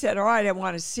 I said, all right, I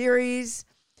want a series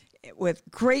with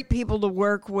great people to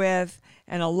work with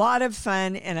and a lot of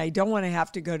fun, and I don't want to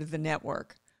have to go to the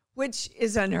network, which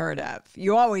is unheard of.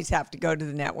 You always have to go to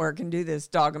the network and do this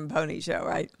dog and pony show,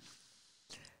 right?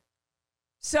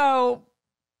 So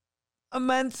a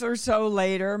month or so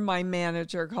later, my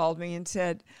manager called me and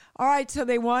said, all right, so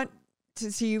they want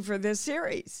to see you for this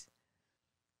series.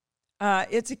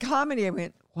 It's a comedy. I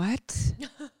went, what?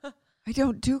 I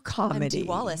don't do comedy. I'm Dee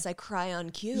Wallace. I cry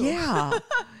on cue. Yeah.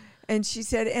 And she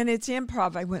said, and it's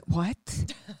improv. I went,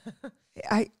 what?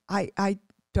 I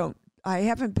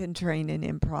haven't been trained in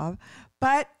improv,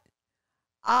 but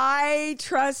I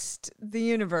trust the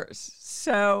universe.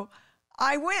 So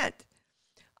I went.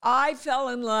 I fell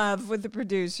in love with the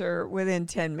producer within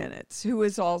 10 minutes, who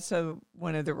was also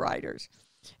one of the writers.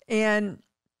 And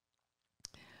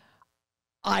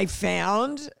I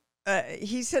found,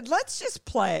 he said, let's just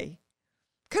play.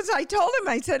 Because I told him,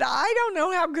 I said, I don't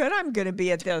know how good I'm going to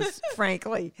be at this,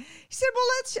 frankly. He said,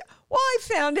 well, I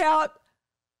found out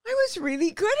I was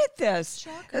really good at this.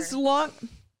 Shocker.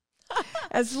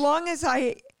 As long as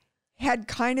I had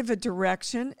kind of a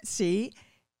direction,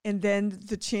 and then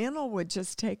the channel would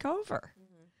just take over.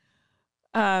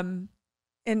 Mm-hmm.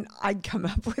 And I'd come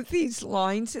up with these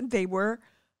lines, and they were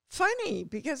funny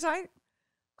because I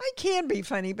can be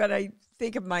funny, but I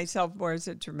think of myself more as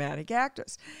a dramatic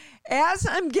actress. As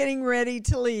I'm getting ready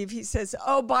to leave, he says,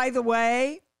 oh, by the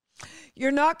way,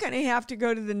 you're not going to have to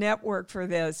go to the network for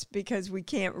this because we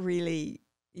can't really,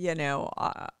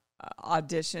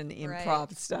 audition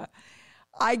improv stuff.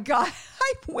 I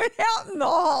went out in the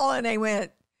hall and I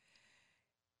went,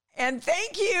 and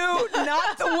thank you,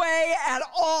 not the way at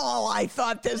all I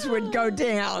thought this would go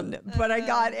down. But I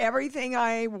got everything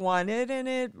I wanted, and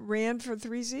it ran for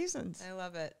 3 seasons. I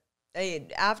love it.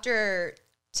 After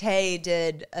Tay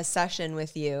did a session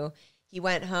with you, he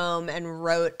went home and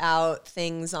wrote out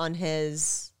things on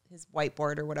his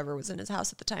whiteboard or whatever was in his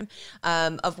house at the time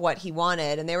of what he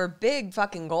wanted. And they were big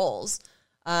fucking goals.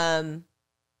 And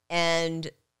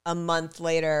a month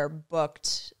later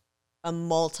booked a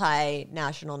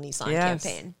multinational Nissan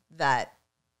campaign that,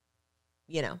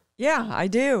 Yeah, I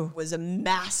do. was a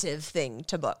massive thing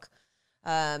to book.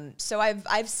 So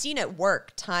I've seen it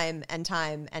work time and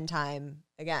time and time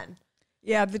again.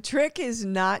 Yeah, the trick is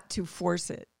not to force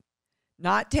it,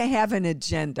 not to have an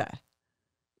agenda,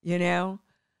 I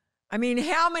mean,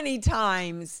 how many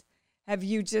times have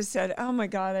you just said, oh my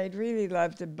God, I'd really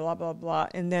love to blah, blah, blah.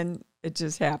 And then it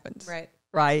just happens. Right.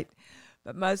 Right.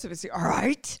 But most of us say, all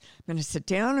right, I'm going to sit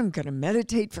down. I'm going to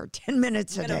meditate for 10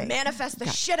 minutes a I'm day. going to manifest the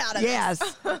shit out of Yes.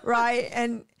 this. Right.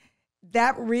 And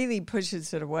that really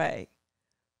pushes it away.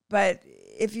 But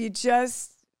if you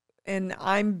just, and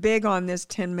I'm big on this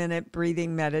 10-minute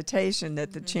breathing meditation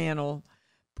that the channel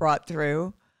brought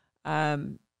through. Go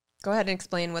ahead and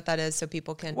explain what that is so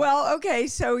people can. Well, okay.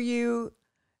 So you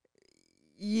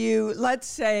let's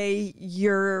say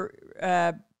you're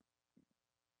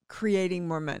creating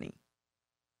more money.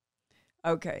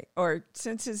 Okay. Or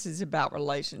since this is about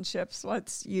relationships,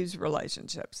 let's use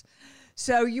relationships.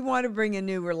 So you want to bring a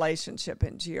new relationship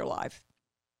into your life.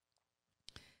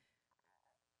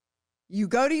 You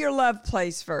go to your love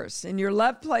place first, and your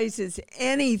love place is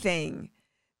anything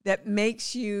that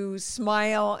makes you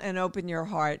smile and open your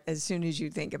heart as soon as you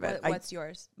think of it. What's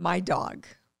yours? My dog.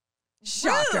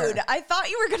 Shocker. Rude. I thought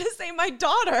you were going to say my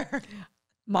daughter.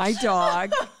 My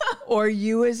dog, or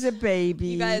you as a baby.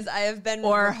 You guys, I have been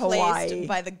or replaced Hawaii.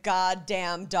 by the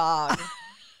goddamn dog.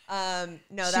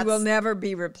 No, She will never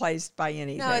be replaced by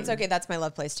anything. No, it's okay. That's my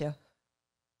love place too.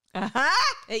 Uh-huh.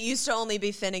 It used to only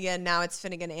be Finnegan. Now it's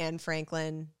Finnegan and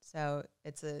Franklin. So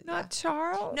it's a Not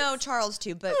Charles. No, Charles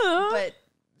too, but Aw. but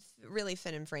really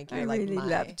Finn and Frankie I are like really my.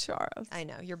 love Charles. I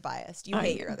know you're biased. You I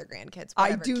hate know. your other grandkids.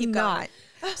 I Whatever. do Keep not.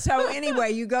 Going. So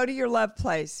anyway, you go to your love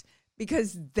place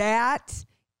because that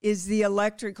is the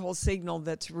electrical signal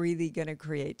that's really going to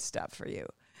create stuff for you.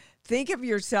 Think of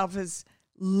yourself as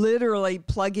literally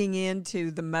plugging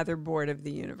into the motherboard of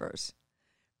the universe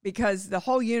because the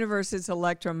whole universe is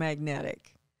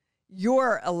electromagnetic.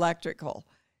 You're electrical.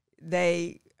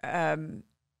 They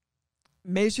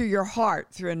measure your heart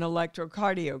through an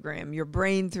electrocardiogram, your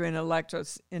brain through an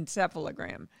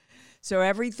electroencephalogram. So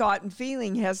every thought and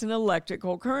feeling has an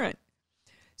electrical current.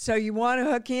 So you want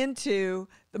to hook into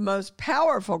the most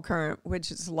powerful current, which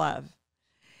is love.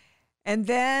 And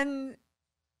then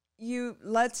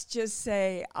let's just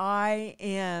say, I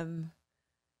am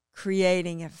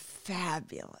creating a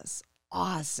fabulous,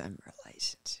 awesome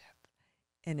relationship.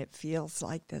 And it feels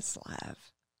like this love.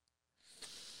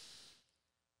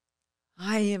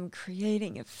 I am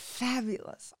creating a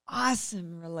fabulous,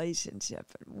 awesome relationship.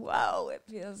 And whoa, it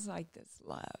feels like this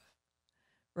love.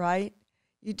 Right?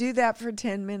 You do that for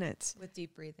 10 minutes. With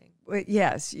deep breathing.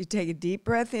 Yes, you take a deep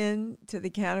breath in to the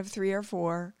count of 3 or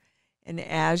 4. And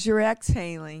as you're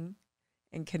exhaling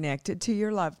and connected to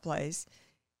your love place,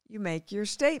 you make your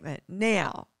statement.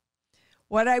 Now,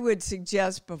 what I would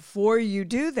suggest before you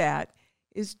do that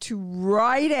is to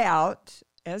write out,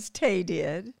 as Tay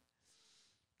did,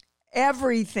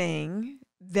 everything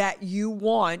that you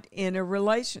want in a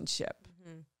relationship.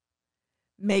 Mm-hmm.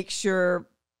 Make sure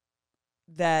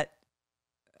that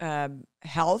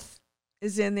health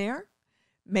is in there.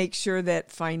 Make sure that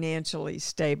financially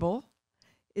stable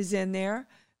is in there.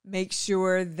 Make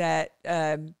sure that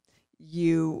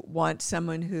you want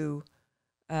someone who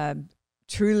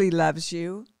truly loves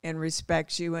you and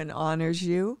respects you and honors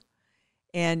you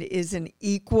and is an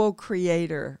equal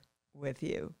creator with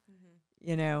you. Mm-hmm.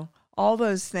 You know, all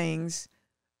those things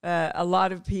a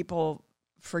lot of people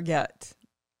forget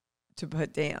to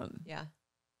put down. Yeah.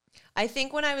 I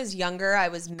think when I was younger, I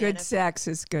was good sex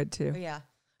is good too. Yeah.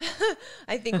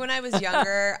 I think when I was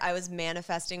younger, I was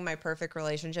manifesting my perfect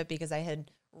relationship because I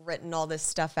had written all this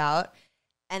stuff out.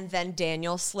 And then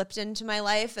Daniel slipped into my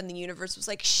life and the universe was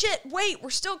like, shit, wait, we're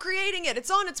still creating it.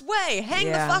 It's on its way. Hang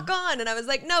the fuck on. And I was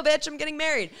like, no, bitch, I'm getting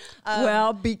married.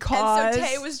 Well, because... And so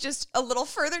Tay was just a little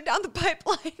further down the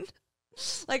pipeline.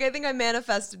 Like, I think I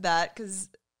manifested that because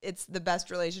it's the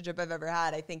best relationship I've ever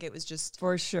had. I think it was just...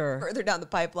 For sure. Further down the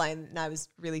pipeline and I was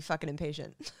really fucking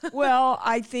impatient. Well,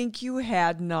 I think you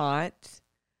had not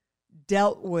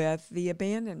dealt with the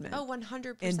abandonment. Oh,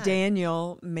 100%. And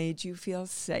Daniel made you feel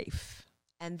safe.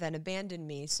 And then abandoned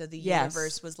me. So the Yes.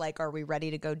 universe was like, are we ready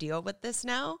to go deal with this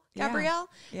now, Yeah. Gabrielle?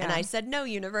 Yeah. And I said, no,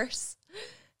 universe.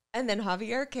 And then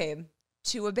Javier came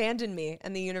to abandon me.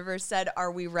 And the universe said, are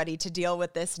we ready to deal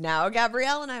with this now,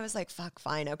 Gabrielle? And I was like, fuck,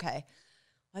 fine, okay.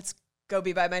 Let's go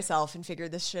be by myself and figure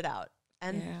this shit out.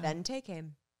 And then Tay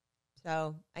came.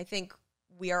 So I think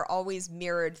we are always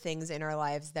mirrored things in our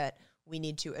lives that we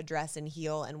need to address and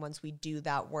heal. And once we do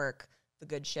that work, the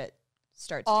good shit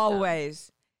starts to come.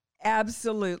 Always.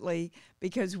 Absolutely.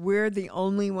 Because we're the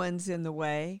only ones in the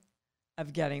way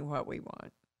of getting what we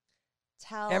want.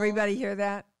 Everybody hear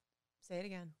that? Say it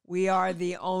again. We are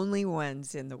the only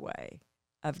ones in the way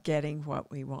of getting what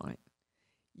we want.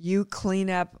 You clean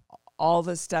up all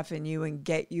the stuff in you and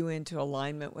get you into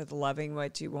alignment with loving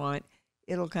what you want.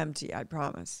 It'll come to you. I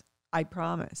promise. I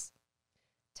promise.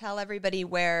 tell everybody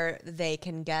where they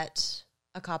can get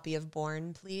a copy of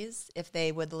Born, please, if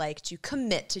they would like to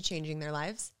commit to changing their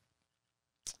lives.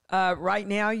 Right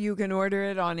now, you can order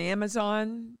it on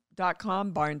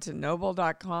Amazon.com,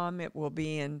 BarnesandNoble.com. It will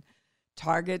be in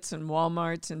Targets and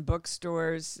Walmarts and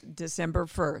bookstores December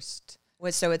 1st.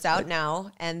 So it's out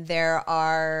now, and there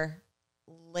are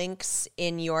links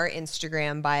in your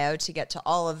Instagram bio to get to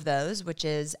all of those, which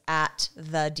is at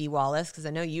the D Wallace, because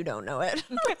I know you don't know it.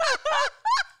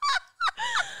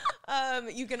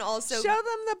 You can also show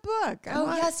them the book.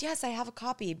 Yes, I have a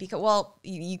copy because, well,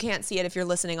 you can't see it if you're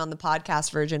listening on the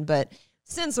podcast version, but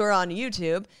since we're on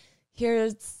YouTube, here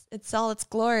it's all its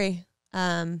glory.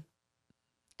 And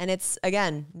it's,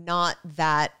 again, not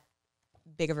that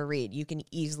big of a read. You can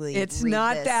easily It's read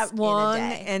not this that in a long,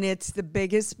 day. and it's the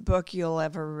biggest book you'll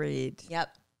ever read.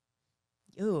 Yep.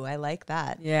 Ooh, I like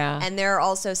that. Yeah. And there are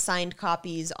also signed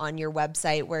copies on your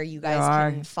website where you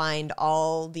guys can find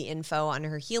all the info on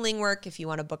her healing work if you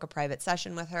want to book a private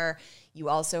session with her. You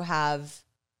also have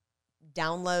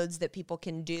downloads that people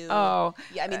can do. Oh,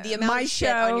 yeah. I mean, the amount of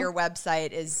shit on your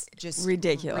website is just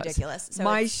ridiculous. So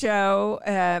my show,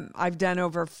 I've done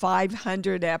over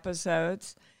 500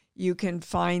 episodes. You can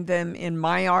find them in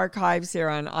my archives. They're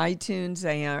on iTunes.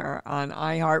 They are on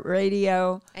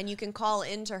iHeartRadio. And you can call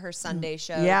into her Sunday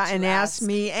show. Yeah, to and ask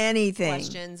me anything.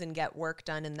 Questions and get work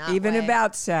done in that Even way.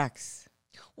 about sex.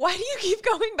 Why do you keep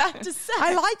going back to sex?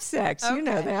 I like sex. Okay. You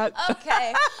know that.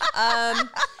 Okay.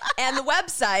 And the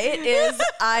website is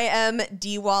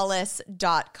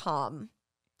imdwallace.com.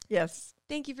 Yes.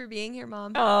 Thank you for being here,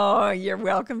 Mom. Oh, you're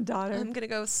welcome, daughter. I'm going to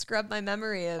go scrub my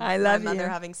memory of I love my mother you.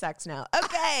 having sex now.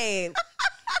 Okay.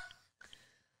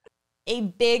 A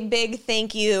big, big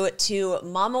thank you to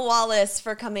Mama Wallace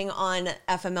for coming on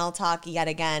FML Talk yet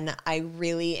again. I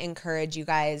really encourage you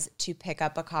guys to pick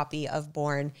up a copy of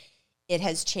Born. It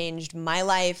has changed my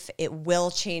life. It will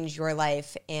change your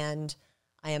life. And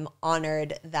I am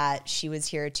honored that she was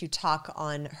here to talk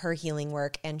on her healing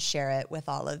work and share it with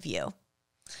all of you.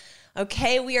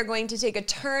 Okay, we are going to take a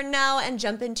turn now and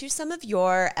jump into some of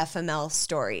your FML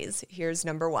stories. Here's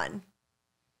number 1.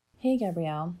 Hey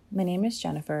Gabrielle, my name is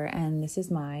Jennifer and this is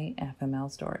my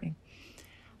FML story.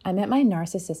 I met my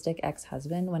narcissistic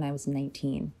ex-husband when I was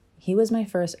 19. He was my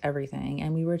first everything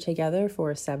and we were together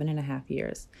for 7.5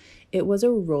 years. It was a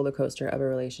roller coaster of a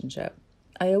relationship.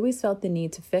 I always felt the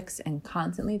need to fix and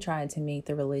constantly tried to make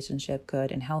the relationship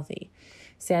good and healthy.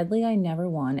 Sadly, I never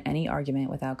won any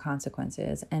argument without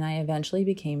consequences, and I eventually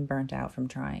became burnt out from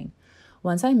trying.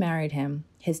 Once I married him,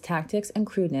 his tactics and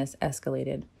crudeness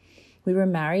escalated. We were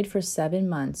married for 7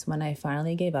 months when I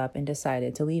finally gave up and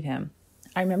decided to leave him.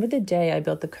 I remember the day I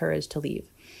built the courage to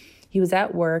leave. He was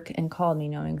at work and called me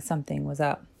knowing something was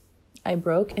up. I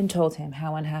broke and told him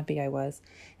how unhappy I was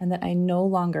and that I no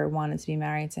longer wanted to be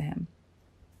married to him.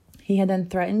 He had then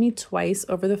threatened me twice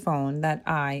over the phone that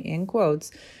I, in quotes,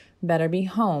 better be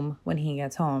home when he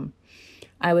gets home.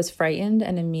 I was frightened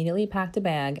and immediately packed a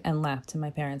bag and left to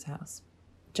my parents' house.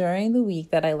 During the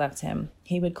week that I left him,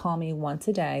 he would call me once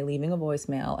a day, leaving a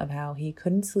voicemail of how he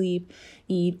couldn't sleep,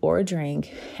 eat, or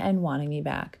drink, and wanting me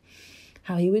back.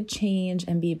 How he would change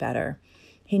and be better.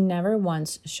 He never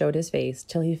once showed his face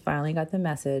till he finally got the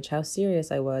message how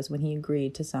serious I was when he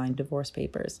agreed to sign divorce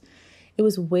papers. It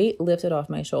was weight lifted off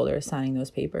my shoulders signing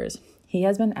those papers. He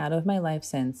has been out of my life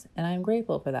since, and I am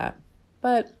grateful for that.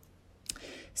 But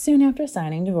soon after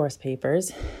signing divorce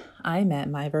papers, I met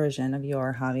my version of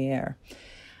your Javier.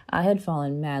 I had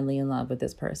fallen madly in love with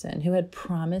this person who had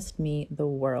promised me the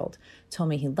world, told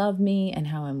me he loved me and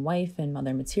how I'm wife and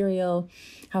mother material,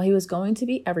 how he was going to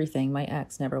be everything my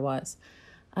ex never was.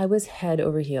 I was head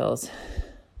over heels.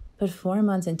 But 4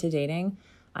 months into dating,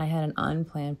 I had an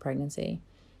unplanned pregnancy.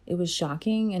 It was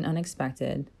shocking and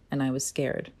unexpected, and I was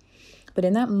scared. But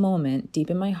in that moment, deep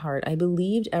in my heart, I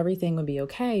believed everything would be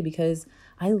okay because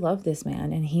I loved this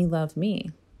man and he loved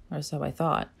me, or so I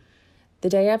thought. The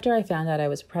day after I found out I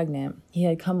was pregnant, he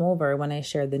had come over when I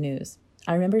shared the news.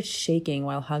 I remember shaking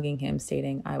while hugging him,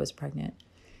 stating I was pregnant.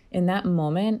 In that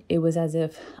moment, it was as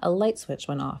if a light switch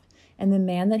went off, and the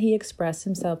man that he expressed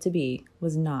himself to be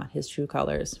was not his true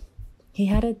colors. He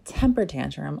had a temper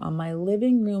tantrum on my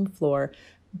living room floor,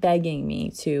 begging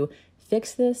me to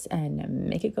fix this and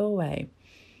make it go away.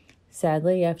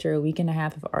 Sadly, after a week and a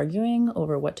half of arguing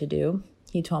over what to do,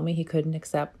 he told me he couldn't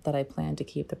accept that I planned to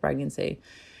keep the pregnancy.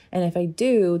 And if I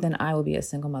do, then I will be a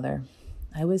single mother.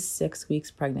 I was 6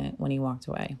 weeks pregnant when he walked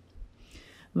away.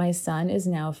 My son is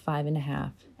now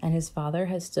 5.5, and his father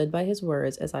has stood by his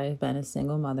words as I have been a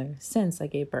single mother since I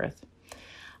gave birth.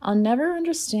 I'll never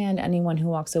understand anyone who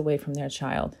walks away from their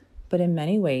child, but in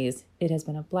many ways, it has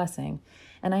been a blessing.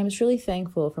 and I am truly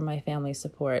thankful for my family's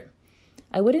support.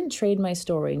 I wouldn't trade my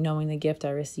story knowing the gift I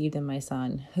received in my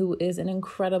son, who is an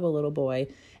incredible little boy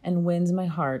and wins my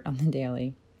heart on the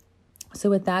daily. So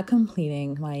with that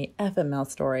completing my FML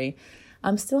story,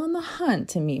 I'm still on the hunt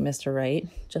to meet Mr. Right,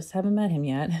 just haven't met him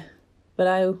yet. But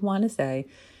I want to say,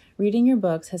 reading your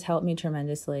books has helped me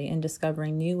tremendously in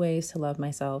discovering new ways to love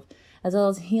myself, as well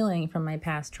as healing from my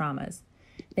past traumas.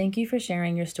 Thank you for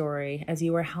sharing your story, as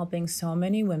you are helping so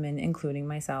many women, including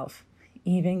myself,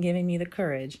 even giving me the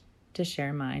courage to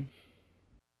share mine.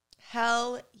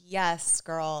 Hell yes,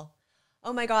 girl.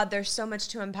 Oh my God, there's so much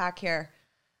to unpack here.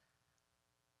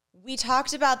 We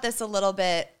talked about this a little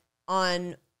bit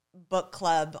on book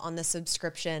club on the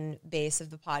subscription base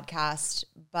of the podcast,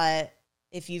 but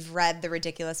if you've read The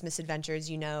Ridiculous Misadventures,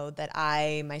 you know that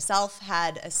I myself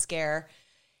had a scare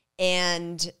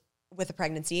and with a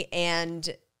pregnancy,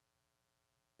 and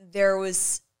there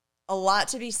was a lot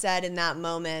to be said in that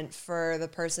moment for the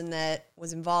person that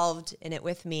was involved in it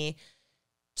with me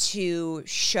to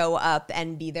show up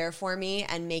and be there for me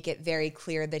and make it very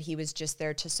clear that he was just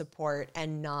there to support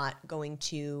and not going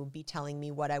to be telling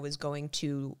me what I was going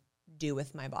to do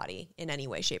with my body in any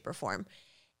way, shape, or form.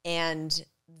 And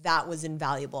that was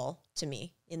invaluable to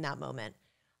me in that moment.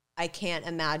 I can't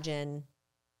imagine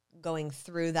going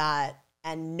through that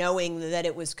and knowing that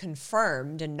it was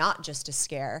confirmed and not just a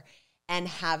scare, and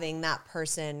having that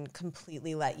person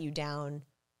completely let you down,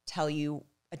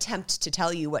 attempt to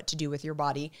tell you what to do with your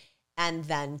body, and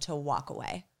then to walk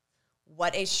away.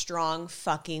 What a strong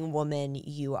fucking woman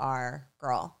you are,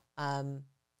 girl.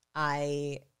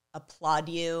 I applaud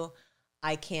you.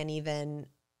 I can't even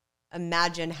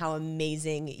imagine how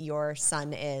amazing your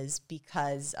son is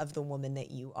because of the woman that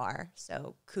you are.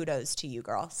 So kudos to you,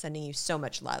 girl. Sending you so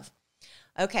much love.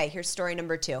 Okay, here's story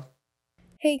number 2.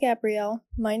 Hey, Gabrielle.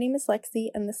 My name is Lexi,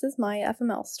 and this is my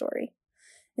FML story.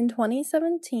 In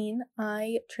 2017,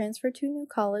 I transferred to a new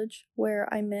college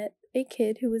where I met a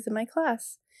kid who was in my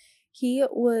class. He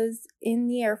was in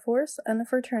the Air Force and a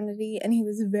fraternity, and he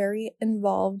was very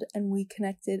involved, and we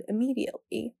connected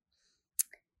immediately.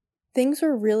 Things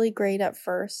were really great at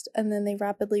first, and then they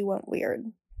rapidly went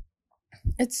weird.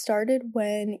 It started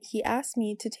when he asked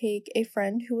me to take a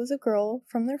friend who was a girl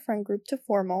from their friend group to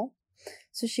formal,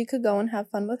 so she could go and have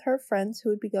fun with her friends who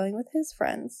would be going with his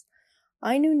friends.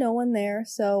 I knew no one there,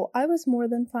 so I was more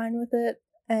than fine with it,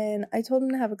 and I told him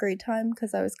to have a great time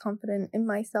because I was confident in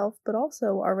myself, but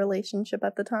also our relationship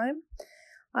at the time.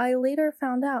 I later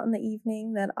found out in the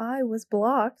evening that I was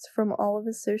blocked from all of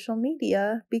his social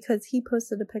media because he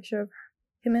posted a picture of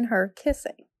him and her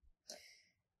kissing.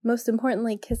 Most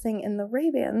importantly, kissing in the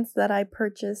Ray-Bans that I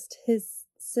purchased his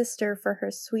sister for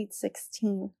her sweet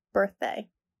 16 birthday.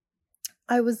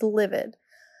 I was livid.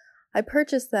 I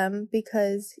purchased them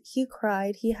because he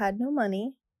cried he had no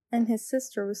money, and his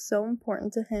sister was so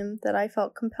important to him that I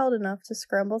felt compelled enough to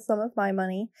scramble some of my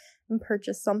money and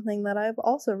purchase something that I've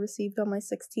also received on my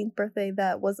 16th birthday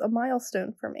that was a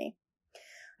milestone for me.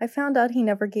 I found out he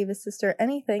never gave his sister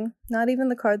anything, not even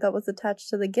the card that was attached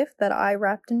to the gift that I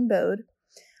wrapped in bowed.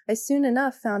 I soon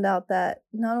enough found out that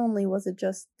not only was it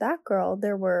just that girl,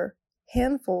 there were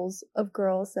handfuls of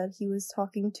girls that he was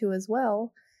talking to as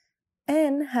well,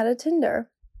 and had a Tinder.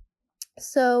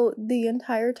 So the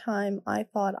entire time I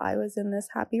thought I was in this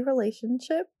happy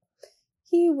relationship,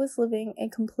 he was living a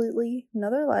completely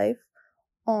another life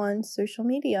on social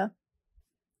media.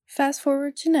 Fast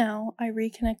forward to now, I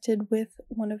reconnected with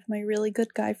one of my really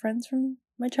good guy friends from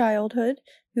my childhood,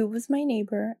 who was my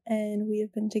neighbor, and we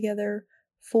have been together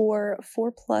for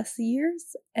 4+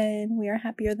 years, and we are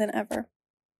happier than ever.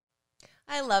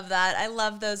 I love that. I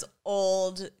love those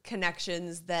old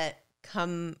connections that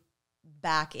come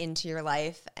back into your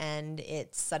life and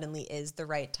it suddenly is the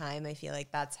right time. I feel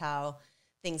like that's how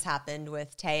things happened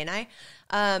with Tay and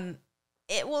I.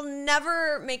 It will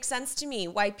never make sense to me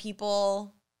why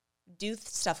people do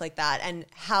stuff like that and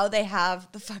how they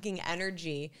have the fucking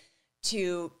energy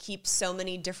to keep so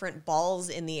many different balls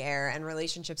in the air and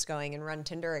relationships going and run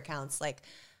Tinder accounts. Like,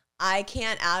 I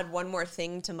can't add one more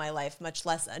thing to my life, much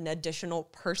less an additional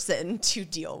person to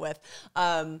deal with.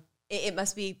 It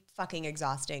must be fucking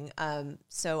exhausting.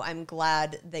 So I'm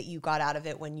glad that you got out of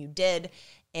it when you did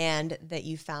and that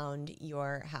you found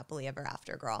your happily ever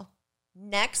after, girl.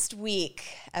 Next week,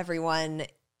 everyone,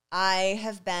 I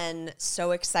have been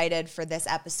so excited for this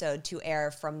episode to air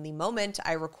from the moment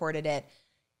I recorded it.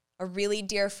 A really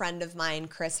dear friend of mine,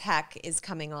 Chris Heck, is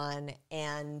coming on,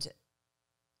 and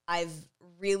I've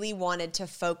really wanted to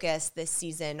focus this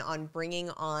season on bringing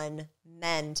on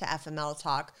men to FML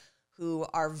Talk who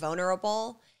are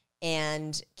vulnerable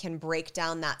and can break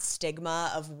down that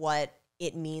stigma of what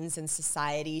it means in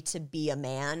society to be a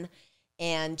man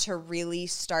and to really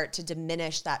start to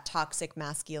diminish that toxic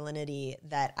masculinity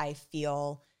that I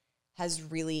feel has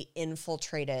really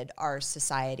infiltrated our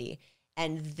society.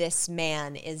 And this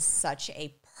man is such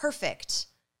a perfect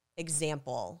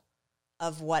example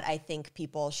of what I think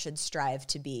people should strive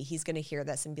to be. He's going to hear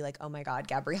this and be like, oh my God,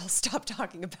 Gabrielle, stop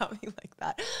talking about me like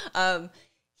that.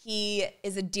 He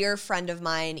is a dear friend of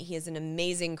mine. He is an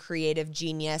amazing creative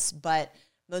genius, but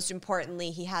most importantly,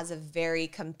 he has a very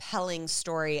compelling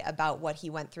story about what he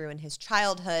went through in his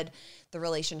childhood, the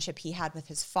relationship he had with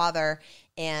his father,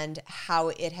 and how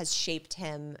it has shaped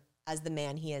him as the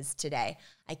man he is today.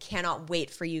 I cannot wait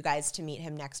for you guys to meet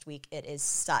him next week. It is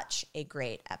such a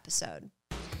great episode.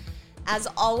 As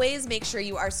always, make sure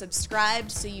you are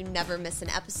subscribed so you never miss an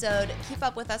episode. Keep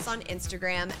up with us on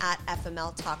Instagram at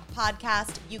FML Talk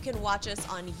Podcast. You can watch us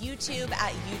on YouTube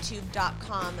at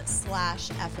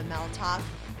youtube.com/FML Talk.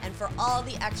 And for all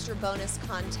the extra bonus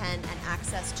content and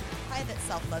access to the private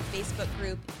self-love Facebook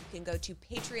group, you can go to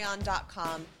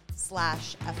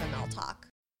patreon.com/FML Talk.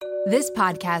 This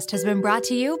podcast has been brought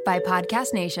to you by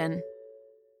Podcast Nation.